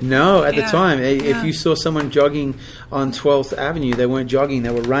neighborhood. At the time. If you saw someone jogging on 12th Avenue, they weren't jogging,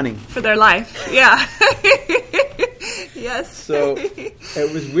 they were running. For their life, yeah. Yes. So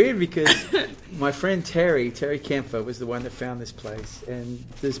it was weird because my friend Terry Kempfer was the one that found this place. And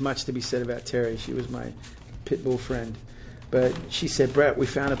there's much to be said about Terry. She was my pit bull friend. But she said, Brett, we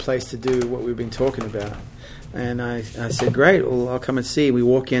found a place to do what we've been talking about. And I said, great, well, I'll come and see. We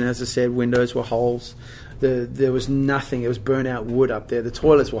walk in, as I said, windows were holes. There was nothing. It was burnt out wood up there. The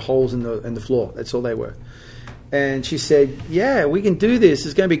toilets were holes in the floor. That's all they were. And she said, yeah, we can do this.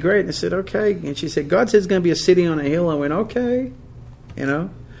 It's going to be great. And I said, okay. And she said, God said it's going to be a city on a hill. I went, okay. And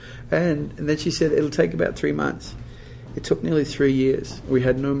then she said, it'll take about 3 months. It took nearly 3 years. We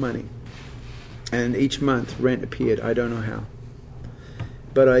had no money. And each month, rent appeared. I don't know how.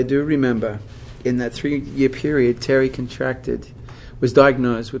 But I do remember, in that 3-year period, Terry was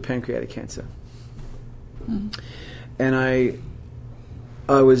diagnosed with pancreatic cancer. Mm. And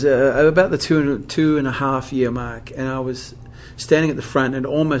I was about the 2.5 year mark, and I was standing at the front, and it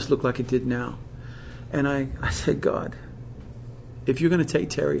almost looked like it did now. And I said, God, if you're going to take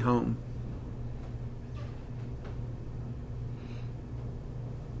Terry home,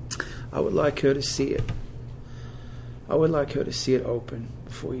 I would like her to see it. I would like her to see it open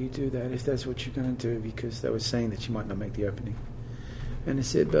before you do that, if that's what you're going to do, because they were saying that she might not make the opening. And I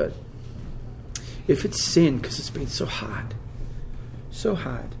said, but if it's sin, because it's been so hard,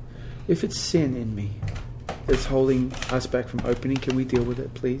 if it's sin in me that's holding us back from opening, can we deal with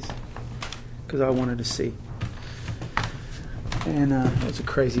it, please? Because I wanted to see. And it was a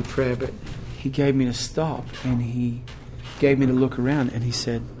crazy prayer, but he gave me to stop, and he gave me to look around, and he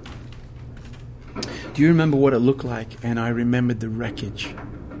said, do you remember what it looked like? And I remembered the wreckage,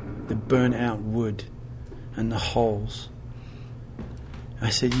 the burnt out wood, and the holes. I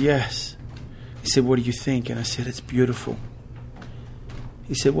said, yes. He said, what do you think? And I said, it's beautiful.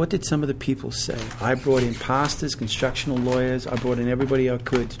 He said, what did some of the people say? I brought in pastors, constructional lawyers. I brought in everybody I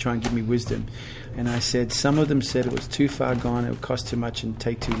could to try and give me wisdom. And I said, some of them said it was too far gone, it would cost too much and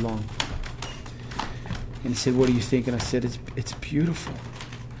take too long. And he said, what do you think? And I said, it's beautiful.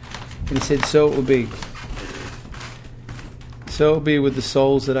 And he said, so it will be. So it will be with the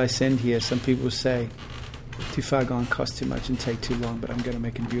souls that I send here. Some people will say, too far gone, cost too much and take too long, but I'm going to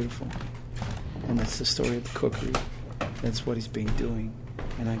make them beautiful. And that's the story of the cookery. That's what he's been doing.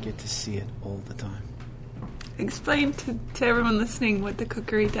 And I get to see it all the time. Explain to everyone listening what the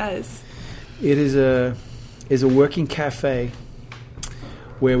cookery does. It is a working cafe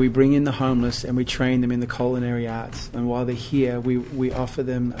where we bring in the homeless and we train them in the culinary arts. And while they're here, we offer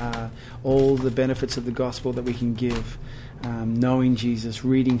them all the benefits of the gospel that we can give. Knowing Jesus,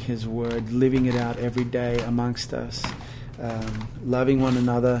 reading his word, living it out every day amongst us. Loving one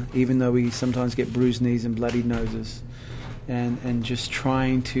another, even though we sometimes get bruised knees and bloody noses. And just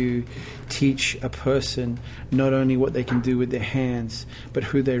trying to teach a person not only what they can do with their hands, but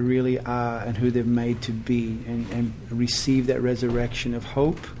who they really are and who they're made to be, and receive that resurrection of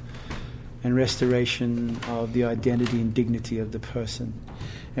hope and restoration of the identity and dignity of the person.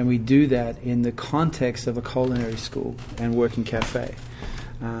 And we do that in the context of a culinary school and working cafe.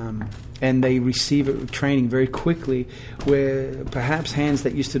 And they receive a training very quickly where perhaps hands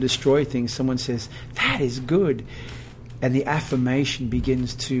that used to destroy things, someone says, that is good. And the affirmation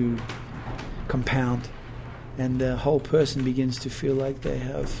begins to compound. And the whole person begins to feel like they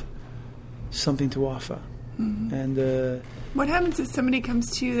have something to offer. Mm-hmm. And what happens if somebody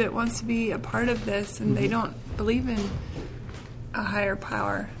comes to you that wants to be a part of this and they don't believe in a higher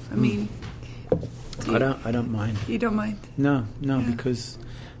power? I mean, I don't mind. You don't mind? No, yeah. Because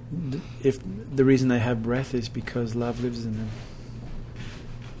if the reason they have breath is because love lives in them.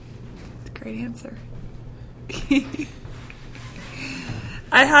 That's a great answer.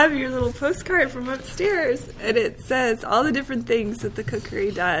 I have your little postcard from upstairs, and it says all the different things that the cookery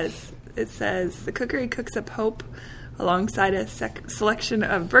does. It says, the cookery cooks up hope alongside a selection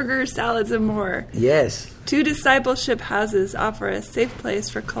of burgers, salads, and more. Yes. 2 discipleship houses offer a safe place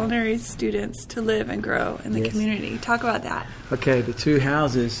for culinary students to live and grow in the community. Talk about that. Okay, the 2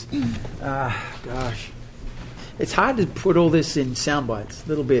 houses. Gosh. It's hard to put all this in sound bites,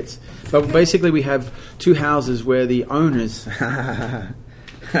 little bits. But basically we have 2 houses where the owners...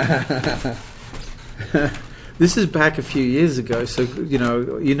 This is back a few years ago, so you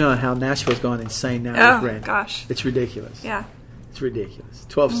know how Nashville's gone insane now with rent. Gosh. It's ridiculous. Yeah. It's ridiculous.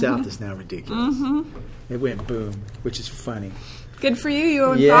 12 South is now ridiculous. Mm-hmm. It went boom, which is funny. Good for you. You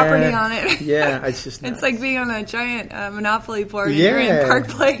own property on it. Yeah, it's just nuts. It's like being on a giant Monopoly board and you're in Park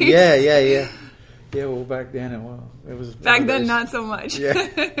Place. Yeah. Yeah, well, back then it was... Back then, not so much. Yeah.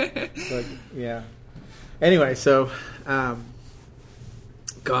 But, yeah. Anyway, so...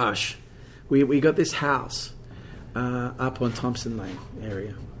 gosh, we got this house up on Thompson Lane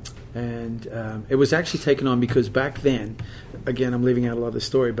area, and it was actually taken on because back then, again, I'm leaving out a lot of the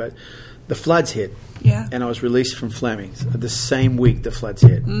story, but the floods hit, and I was released from Fleming's the same week the floods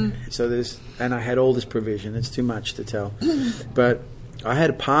hit. So and I had all this provision. It's too much to tell, but I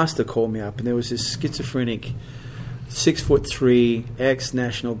had a pastor call me up, and there was this schizophrenic 6'3"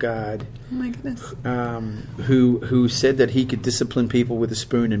 ex-National Guard. Oh my goodness. Who said that he could discipline people with a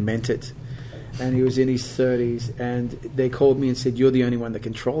spoon and meant it. And he was in his 30s, and they called me and said, you're the only one that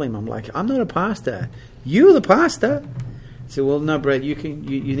control him. I'm like, I'm not a pastor. You're the pastor. I said, well, no, Brett, you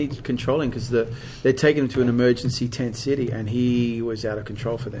need to control him because they're taking him to an emergency tent city, and he was out of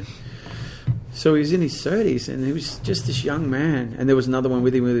control for them. So he was in his 30s, and he was just this young man. And there was another one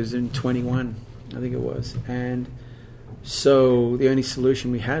with him who was in 21, I think it was. And so the only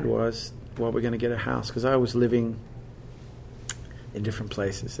solution we had was, well, we're going to get a house, because I was living in different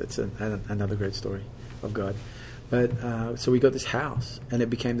places. That's another great story of God. But so we got this house, and it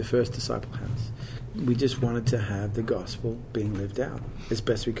became the first disciple house. We just wanted to have the gospel being lived out as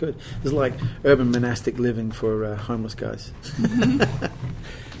best we could. It was like urban monastic living for homeless guys.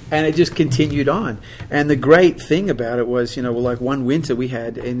 And it just continued on. And the great thing about it was, like one winter we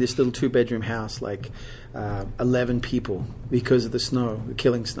had in this little 2-bedroom house, 11 people because of the snow, the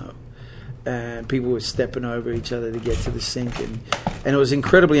killing snow. and people were stepping over each other to get to the sink, and it was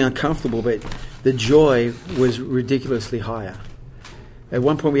incredibly uncomfortable, but the joy was ridiculously higher. At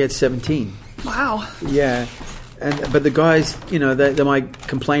one point we had 17. Wow. Yeah. But the guys, they might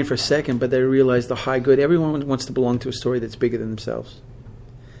complain for a second, but they realize the high good. Everyone wants to belong to a story that's bigger than themselves.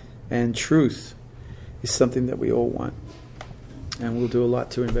 And truth is something that we all want. And we'll do a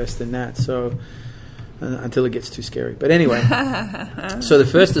lot to invest in that. So until it gets too scary. But anyway, so the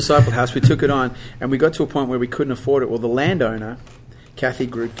first Disciple House, we took it on, and we got to a point where we couldn't afford it. Well, the landowner, Kathy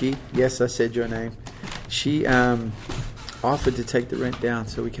Grutke, yes, I said your name, she offered to take the rent down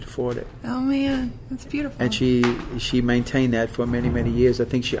so we could afford it. Oh man, that's beautiful. And she maintained that for many, many years. I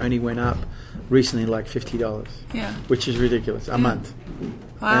think she only went up recently like $50. Yeah. Which is ridiculous. A month.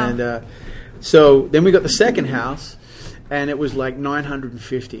 Wow. And so then we got the second house, and it was like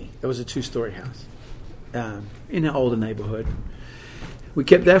 $950. It was a 2-story house in an older neighborhood. We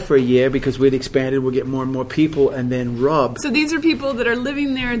kept that for a year because we'd expanded. We'll get more and more people, and then Rob. So these are people that are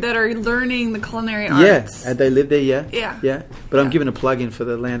living there that are learning the culinary arts. Yeah, and they live there. Yeah. But I'm giving a plug in for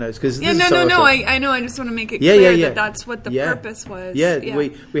the landowners because no. I know. I just want to make it clear that that's what the purpose was. Yeah.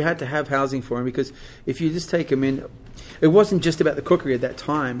 We had to have housing for them because if you just take them in, it wasn't just about the cookery at that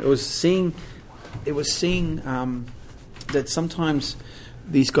time. It was seeing that sometimes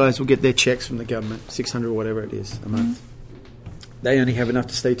these guys will get their checks from the government, $600 or whatever it is a month. Mm-hmm. They only have enough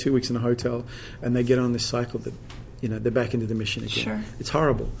to stay 2 weeks in a hotel, and they get on this cycle that, they're back into the mission again. Sure. It's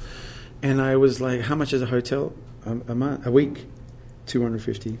horrible. And I was like, how much is a hotel a week?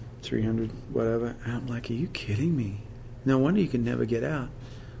 $250, $300, whatever. And I'm like, are you kidding me? No wonder you can never get out.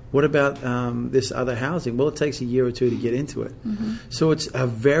 What about this other housing? Well, it takes a year or two to get into it. Mm-hmm. So it's a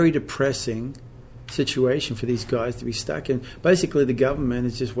very depressing situation for these guys to be stuck in. Basically, the government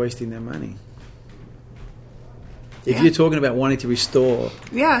is just wasting their money. If you're talking about wanting to restore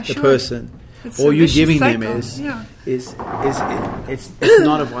the person, all you're giving them is it's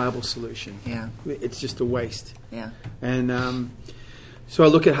not a viable solution. Yeah, it's just a waste. Yeah, and so I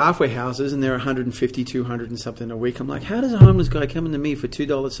look at halfway houses, and they're $150, $200 and something a week. I'm like, how does a homeless guy come into me for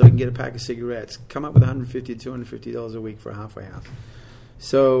 $2 so he can get a pack of cigarettes? Come up with $150 to $250 a week for a halfway house.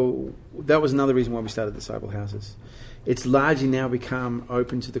 So that was another reason why we started Disciple Houses. It's largely now become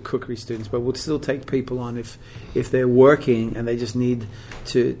open to the cookery students, but we'll still take people on if they're working and they just need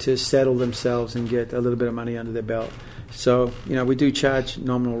to settle themselves and get a little bit of money under their belt. So, we do charge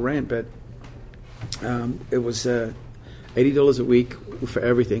nominal rent, but it was $80 a week for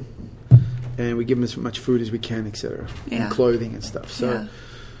everything, and we give them as much food as we can, etc., and clothing and stuff.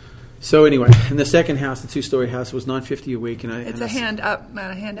 So anyway, in the second house, the 2-story house, was $950 a week, and it's a hand up,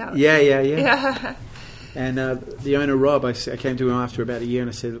 not a hand out. Yeah. And the owner, Rob, I came to him after about a year and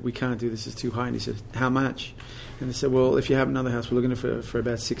I said, we can't do this, it's too high. And he said, how much? And I said, well, if you have another house, we're looking for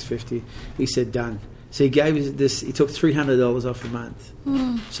about $650. He said, done. So he gave us this, he took $300 off a month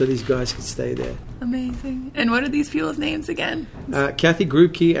so these guys could stay there. Amazing. And what are these people's names again? Kathy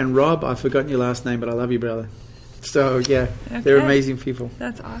Grutke and Rob, I've forgotten your last name, but I love you, brother. So, they're amazing people.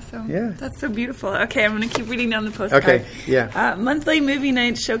 That's awesome. Yeah. That's so beautiful. Okay, I'm going to keep reading down the postcard. Okay, yeah. Monthly movie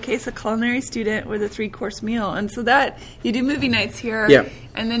nights showcase a culinary student with a 3-course meal. And so that, you do movie nights here. Yeah.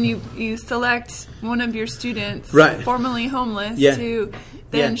 And then you select one of your students, formerly homeless, to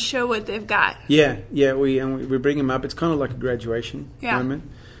then show what they've got. Yeah. We bring them up. It's kind of like a graduation moment.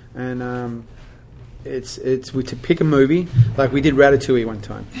 And we to pick a movie, like we did Ratatouille one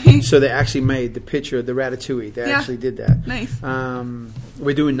time. So they actually made the picture of the Ratatouille. They actually did that. Nice.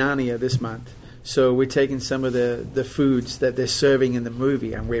 We're doing Narnia this month. So we're taking some of the foods that they're serving in the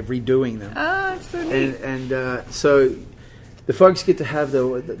movie and we're redoing them. Ah, that's so neat. And so the folks get to have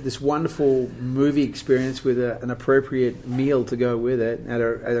this wonderful movie experience with an appropriate meal to go with it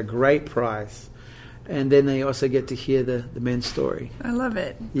at a great price. And then they also get to hear the men's story. I love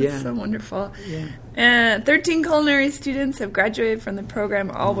it. That's so wonderful. Yeah. 13 culinary students have graduated from the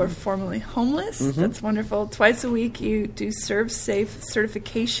program. All were formerly homeless. Mm-hmm. That's wonderful. Twice a week you do Serve Safe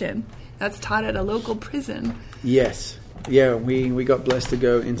certification. That's taught at a local prison. Yes. Yeah, we got blessed to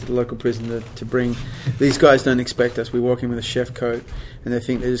go into the local prison to bring... These guys don't expect us. We walk in with a chef coat and they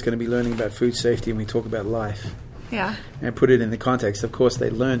think they're just going to be learning about food safety and we talk about life. Yeah. And put it in the context. Of course, they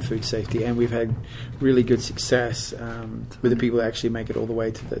learn food safety, and we've had really good success with the people that actually make it all the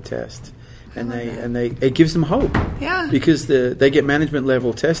way to the test. And it gives them hope. Yeah. Because they get management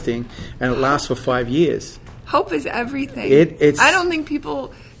level testing, and it lasts for 5 years. Hope is everything. I don't think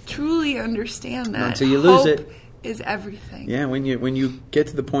people truly understand that. Until you lose it. Hope is everything. Yeah. When you get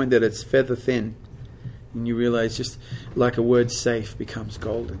to the point that it's feather thin, And you realize just like a word safe becomes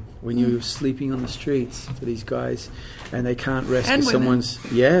golden. When you're sleeping on the streets for these guys and they can't rescue And women. someone's...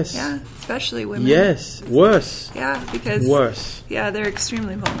 Yes. Yeah, especially women. Yes. Worse. Yeah, because... Worse. Yeah, they're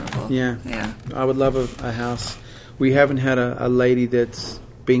extremely vulnerable. Yeah. Yeah. I would love a house. We haven't had a lady that's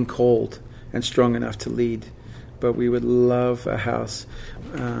been called and strong enough to lead, but we would love a house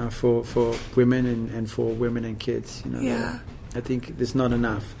for women and for women and kids. You know, Yeah. I think there's not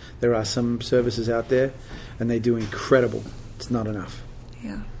enough. There are some services out there, and they do incredible. It's not enough.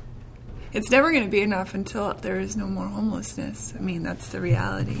 Yeah. It's never going to be enough until there is no more homelessness. I mean, that's the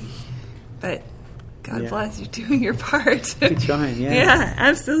reality. But God bless you doing your part. Keep trying, yeah. Yeah,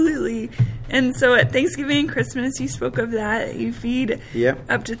 absolutely. And so at Thanksgiving and Christmas, you spoke of that. You feed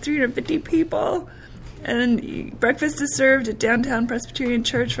up to 350 people. And breakfast is served at Downtown Presbyterian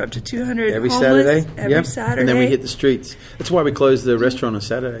Church for up to 200 every homeless. Saturday. Every Saturday. And then we hit the streets. That's why we close the restaurant on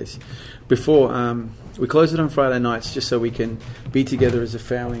Saturdays. Before, we close it on Friday nights just so we can be together as a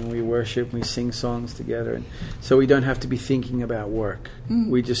family and we worship and we sing songs together. And so we don't have to be thinking about work.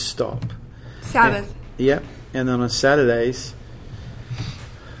 We just stop. Sabbath. And then on Saturdays,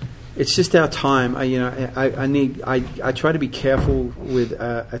 it's just our time. I try to be careful with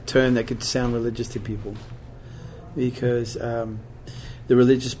a term that could sound religious to people, because the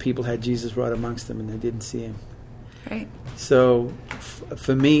religious people had Jesus right amongst them and they didn't see him. Right. So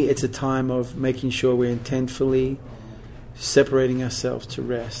for me, it's a time of making sure we're intentfully separating ourselves to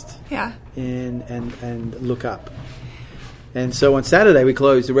rest. Yeah. And look up. And so on Saturday we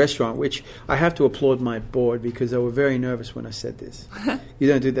closed the restaurant, which I have to applaud my board because they were very nervous when I said this. You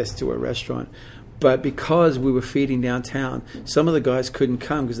don't do this to a restaurant. But because we were feeding downtown, some of the guys couldn't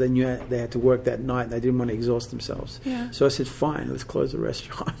come because they knew they had to work that night and they didn't want to exhaust themselves. Yeah. So I said, fine, let's close the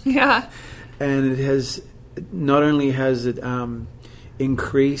restaurant. Yeah. And it has, not only has it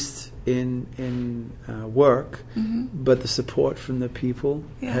increased in work, but the support from the people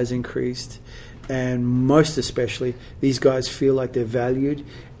has increased. And most especially, these guys feel like they're valued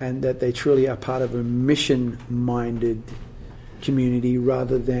and that they truly are part of a mission-minded community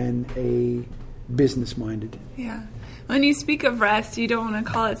rather than a business-minded. Yeah. When you speak of rest, you don't want to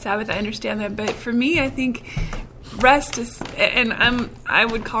call it Sabbath. I understand that. But for me, I think rest is, and I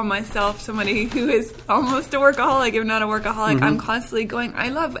would call myself somebody who is almost a workaholic, if not a workaholic. I'm constantly going, I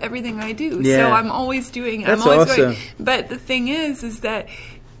love everything I do. Yeah. So I'm always doing, That's I'm always awesome. going. But the thing is that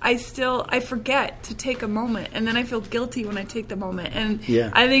I forget to take a moment, and then I feel guilty when I take the moment. And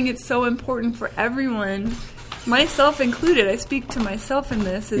I think it's so important for everyone, myself included, I speak to myself in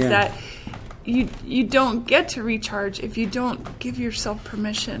this, is that you don't get to recharge if you don't give yourself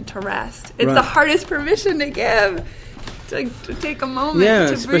permission to rest. It's the hardest permission to give, to take a moment to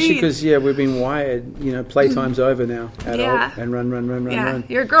breathe. Especially because, we've been wired, playtime's over now, adult, and run.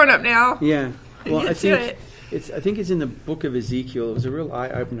 You're a grown-up now. Yeah. Well, I think... it. I think it's in the book of Ezekiel. It was a real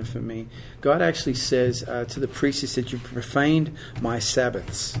eye-opener for me. God actually says to the priest, he said, you've profaned my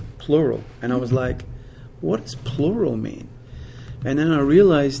Sabbaths, plural. And I was like, what does plural mean? And then I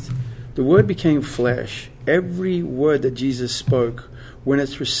realized the word became flesh. Every word that Jesus spoke, when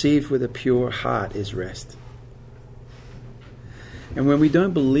it's received with a pure heart, is rest. And when we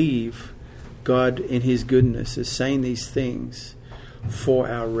don't believe God in his goodness is saying these things for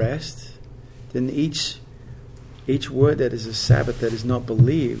our rest, then each word that is a Sabbath that is not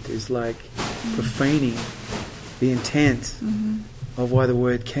believed is like profaning the intent of why the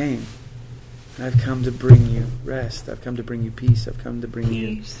word came. I've come to bring you rest. I've come to bring you peace. I've come to bring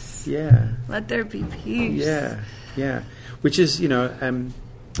peace. you... Yeah. Let there be peace. Yeah. Which is,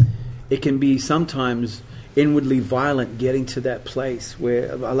 it can be sometimes inwardly violent getting to that place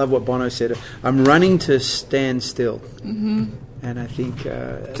where... I love what Bono said. I'm running to stand still. And I think...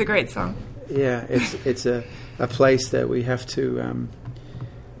 it's a great song. Yeah, it's a place that we have to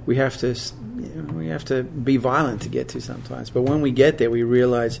be violent to get to sometimes. But when we get there, we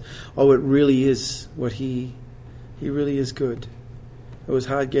realize, it really is what he really is good. It was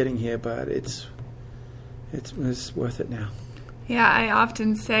hard getting here, but it's worth it now. Yeah, I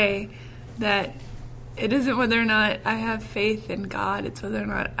often say that it isn't whether or not I have faith in God, it's whether or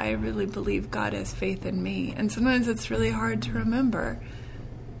not I really believe God has faith in me. And sometimes it's really hard to remember,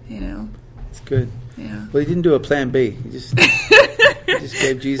 It's good. Yeah. Well, he didn't do a plan B. He just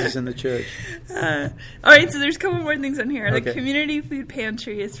gave Jesus in the church. All right, so there's a couple more things on here. Okay. The community food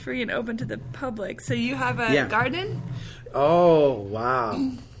pantry is free and open to the public. So you have a garden? Oh,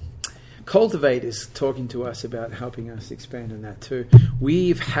 wow. Cultivate is talking to us about helping us expand on that too.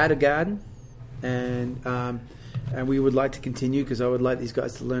 We've had a garden, and we would like to continue because I would like these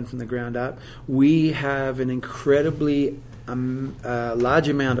guys to learn from the ground up. We have an incredibly a large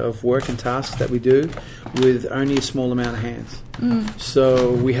amount of work and tasks that we do with only a small amount of hands.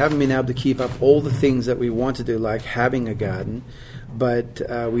 So we haven't been able to keep up all the things that we want to do, like having a garden. But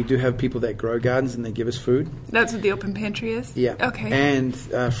we do have people that grow gardens and they give us food. That's what the open pantry is? Yeah. Okay. And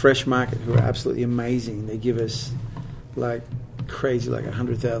Fresh Market, who are absolutely amazing. They give us like crazy, like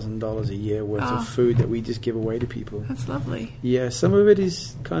 $100,000 a year worth of food that we just give away to people. That's lovely. Yeah, some of it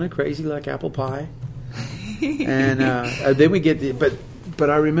is kind of crazy, like apple pie. And then we get but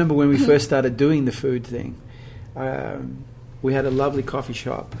I remember when we first started doing the food thing, we had a lovely coffee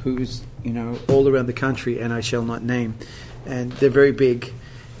shop who's, all around the country, and I shall not name. And they're very big,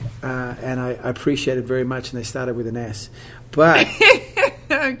 and I appreciate it very much. And they started with an S, but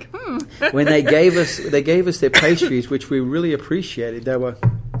when they gave us their pastries, which we really appreciated. They were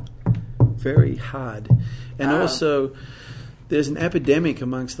very hard, and also there's an epidemic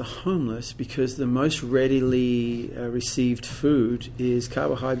amongst the homeless because the most readily received food is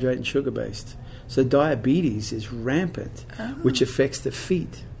carbohydrate and sugar based. So diabetes is rampant, which affects the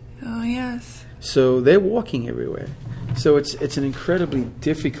feet. Oh yes. So they're walking everywhere. So it's an incredibly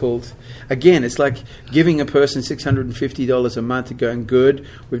difficult. Again, it's like giving a person $650 a month to going, good,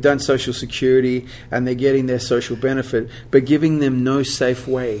 we've done Social Security and they're getting their social benefit, but giving them no safe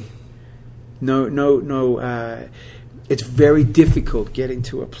way. No. It's very difficult getting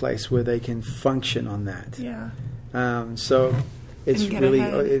to a place where they can function on that. Yeah. So it's really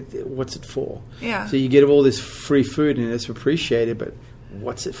what's it for? Yeah. So you get all this free food and it's appreciated, but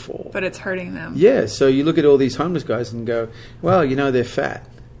what's it for? But it's hurting them. Yeah, so you look at all these homeless guys and go, well, they're fat.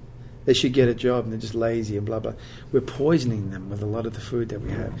 They should get a job and they're just lazy and blah, blah. We're poisoning them with a lot of the food that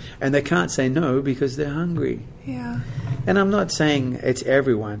we have. And they can't say no because they're hungry. Yeah. And I'm not saying it's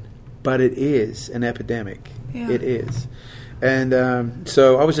everyone, but it is an epidemic. Yeah. It is. And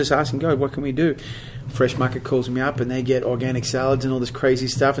so I was just asking God, what can we do? Fresh Market calls me up and they get organic salads and all this crazy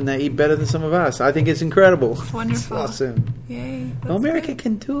stuff and they eat better than some of us. I think it's incredible. It's wonderful. It's awesome. Yay. Well, America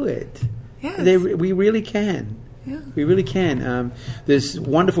can do it. Yes. We really can. Yeah. We really can. There's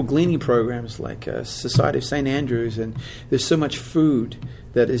wonderful gleaning programs like Society of St. Andrews, and there's so much food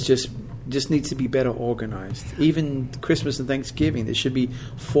that is just needs to be better organized. Even Christmas and Thanksgiving, there should be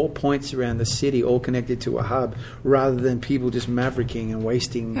 4 points around the city all connected to a hub rather than people just mavericking and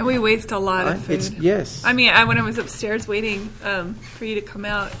wasting. And we waste a lot of food. Yes. I mean, when I was upstairs waiting for you to come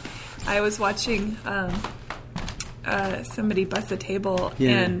out, I was watching somebody bust a table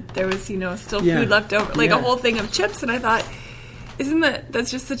and there was, still food left over, like a whole thing of chips. And I thought,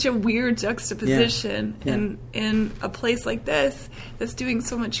 that's just such a weird juxtaposition in a place like this that's doing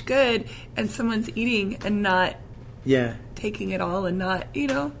so much good and someone's eating and not taking it all and not,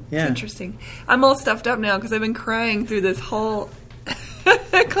 it's interesting. I'm all stuffed up now because I've been crying through this whole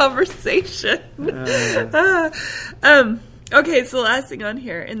conversation. Okay, so the last thing on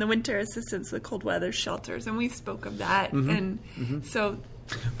here, in the winter assistance with cold weather shelters, and we spoke of that. So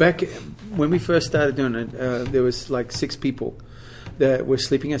back when we first started doing it, there was like 6 people that were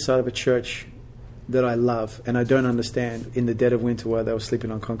sleeping outside of a church that I love and I don't understand in the dead of winter while they were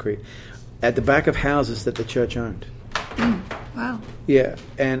sleeping on concrete at the back of houses that the church owned. Wow. Yeah,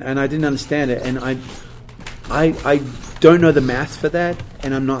 and I didn't understand it, and I don't know the math for that,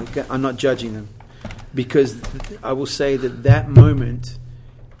 and I'm not judging them, because I will say that moment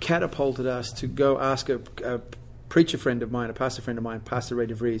catapulted us to go ask a preacher friend of mine, a pastor friend of mine, Pastor Ray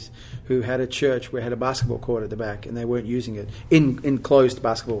DeVries, who had a church where had a basketball court at the back and they weren't using it, enclosed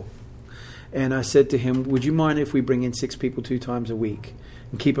basketball. And I said to him, would you mind if we bring in 6 people 2 times a week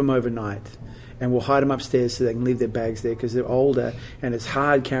and keep them overnight? And we'll hide them upstairs so they can leave their bags there because they're older and it's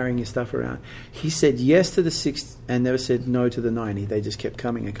hard carrying your stuff around. He said yes to the 6 and never said no to the 90. They just kept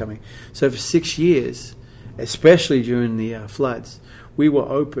coming and coming. So for 6 years, especially during the floods, we were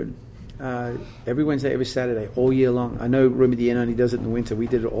open every Wednesday, every Saturday, all year long. I know Rumi Dien only does it in the winter. We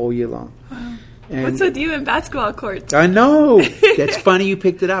did it all year long. Wow. And what's with you in basketball courts? I know. That's funny you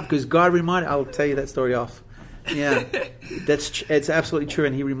picked it up because God reminded. I'll tell you that story off. Yeah, it's absolutely true,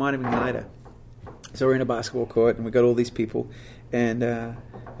 and He reminded me later. So we're in a basketball court, and we got all these people, and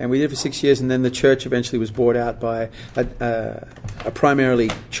we did it for 6 years, and then the church eventually was bought out by a primarily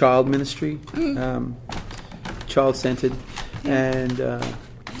child ministry, child-centered, and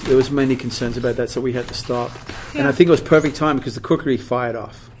there was many concerns about that, so we had to stop. Yeah. And I think it was perfect time because the cookery fired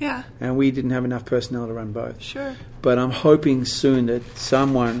off. Yeah. And we didn't have enough personnel to run both. Sure. But I'm hoping soon that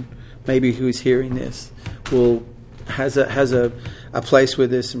someone, maybe who's hearing this, has a place where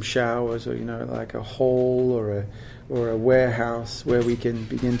there's some showers or like a hall or a warehouse where we can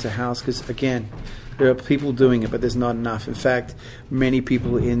begin to house. Because again, there are people doing it, but there's not enough. In fact, many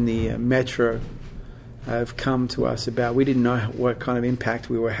people in the metro have come to us about. We didn't know what kind of impact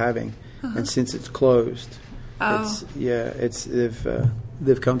we were having, and since it's closed, they've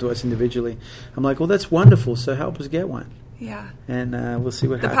come to us individually. I'm like, well, that's wonderful. So help us get one. Yeah. And we'll see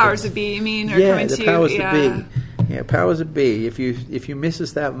what happens. The powers that be, you mean, are coming to you? Yeah, the powers that be. Yeah, powers that be. If you miss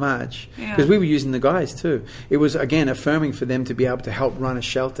us that much, because we were using the guys too. It was, again, affirming for them to be able to help run a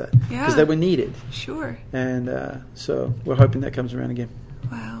shelter because they were needed. Sure. And so we're hoping that comes around again.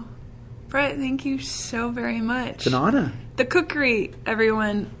 Wow. Brett, thank you so very much. It's an honor. The Cookery,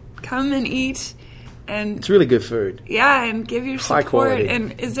 everyone. Come and eat. And it's really good food. Yeah, and give your support. High quality.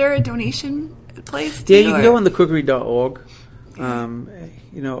 And is there a donation place? Yeah, you can go on thecookery.org.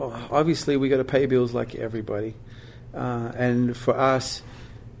 Obviously we got to pay bills like everybody. And for us,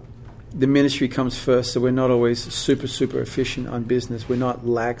 the ministry comes first, so we're not always super, super efficient on business. We're not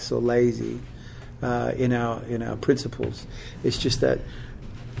lax or lazy in our principles. It's just that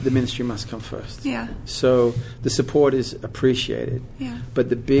the ministry must come first. Yeah. So the support is appreciated. Yeah. But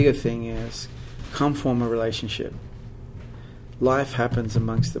the bigger thing is, come form a relationship. Life happens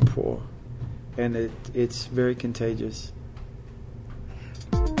amongst the poor, and it's very contagious.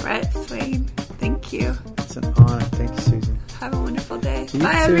 Brett Swain, thank you. It's an honor. Thank you, Susan. Have a wonderful day. You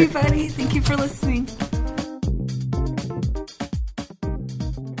Bye, too. everybody. Thank you for listening.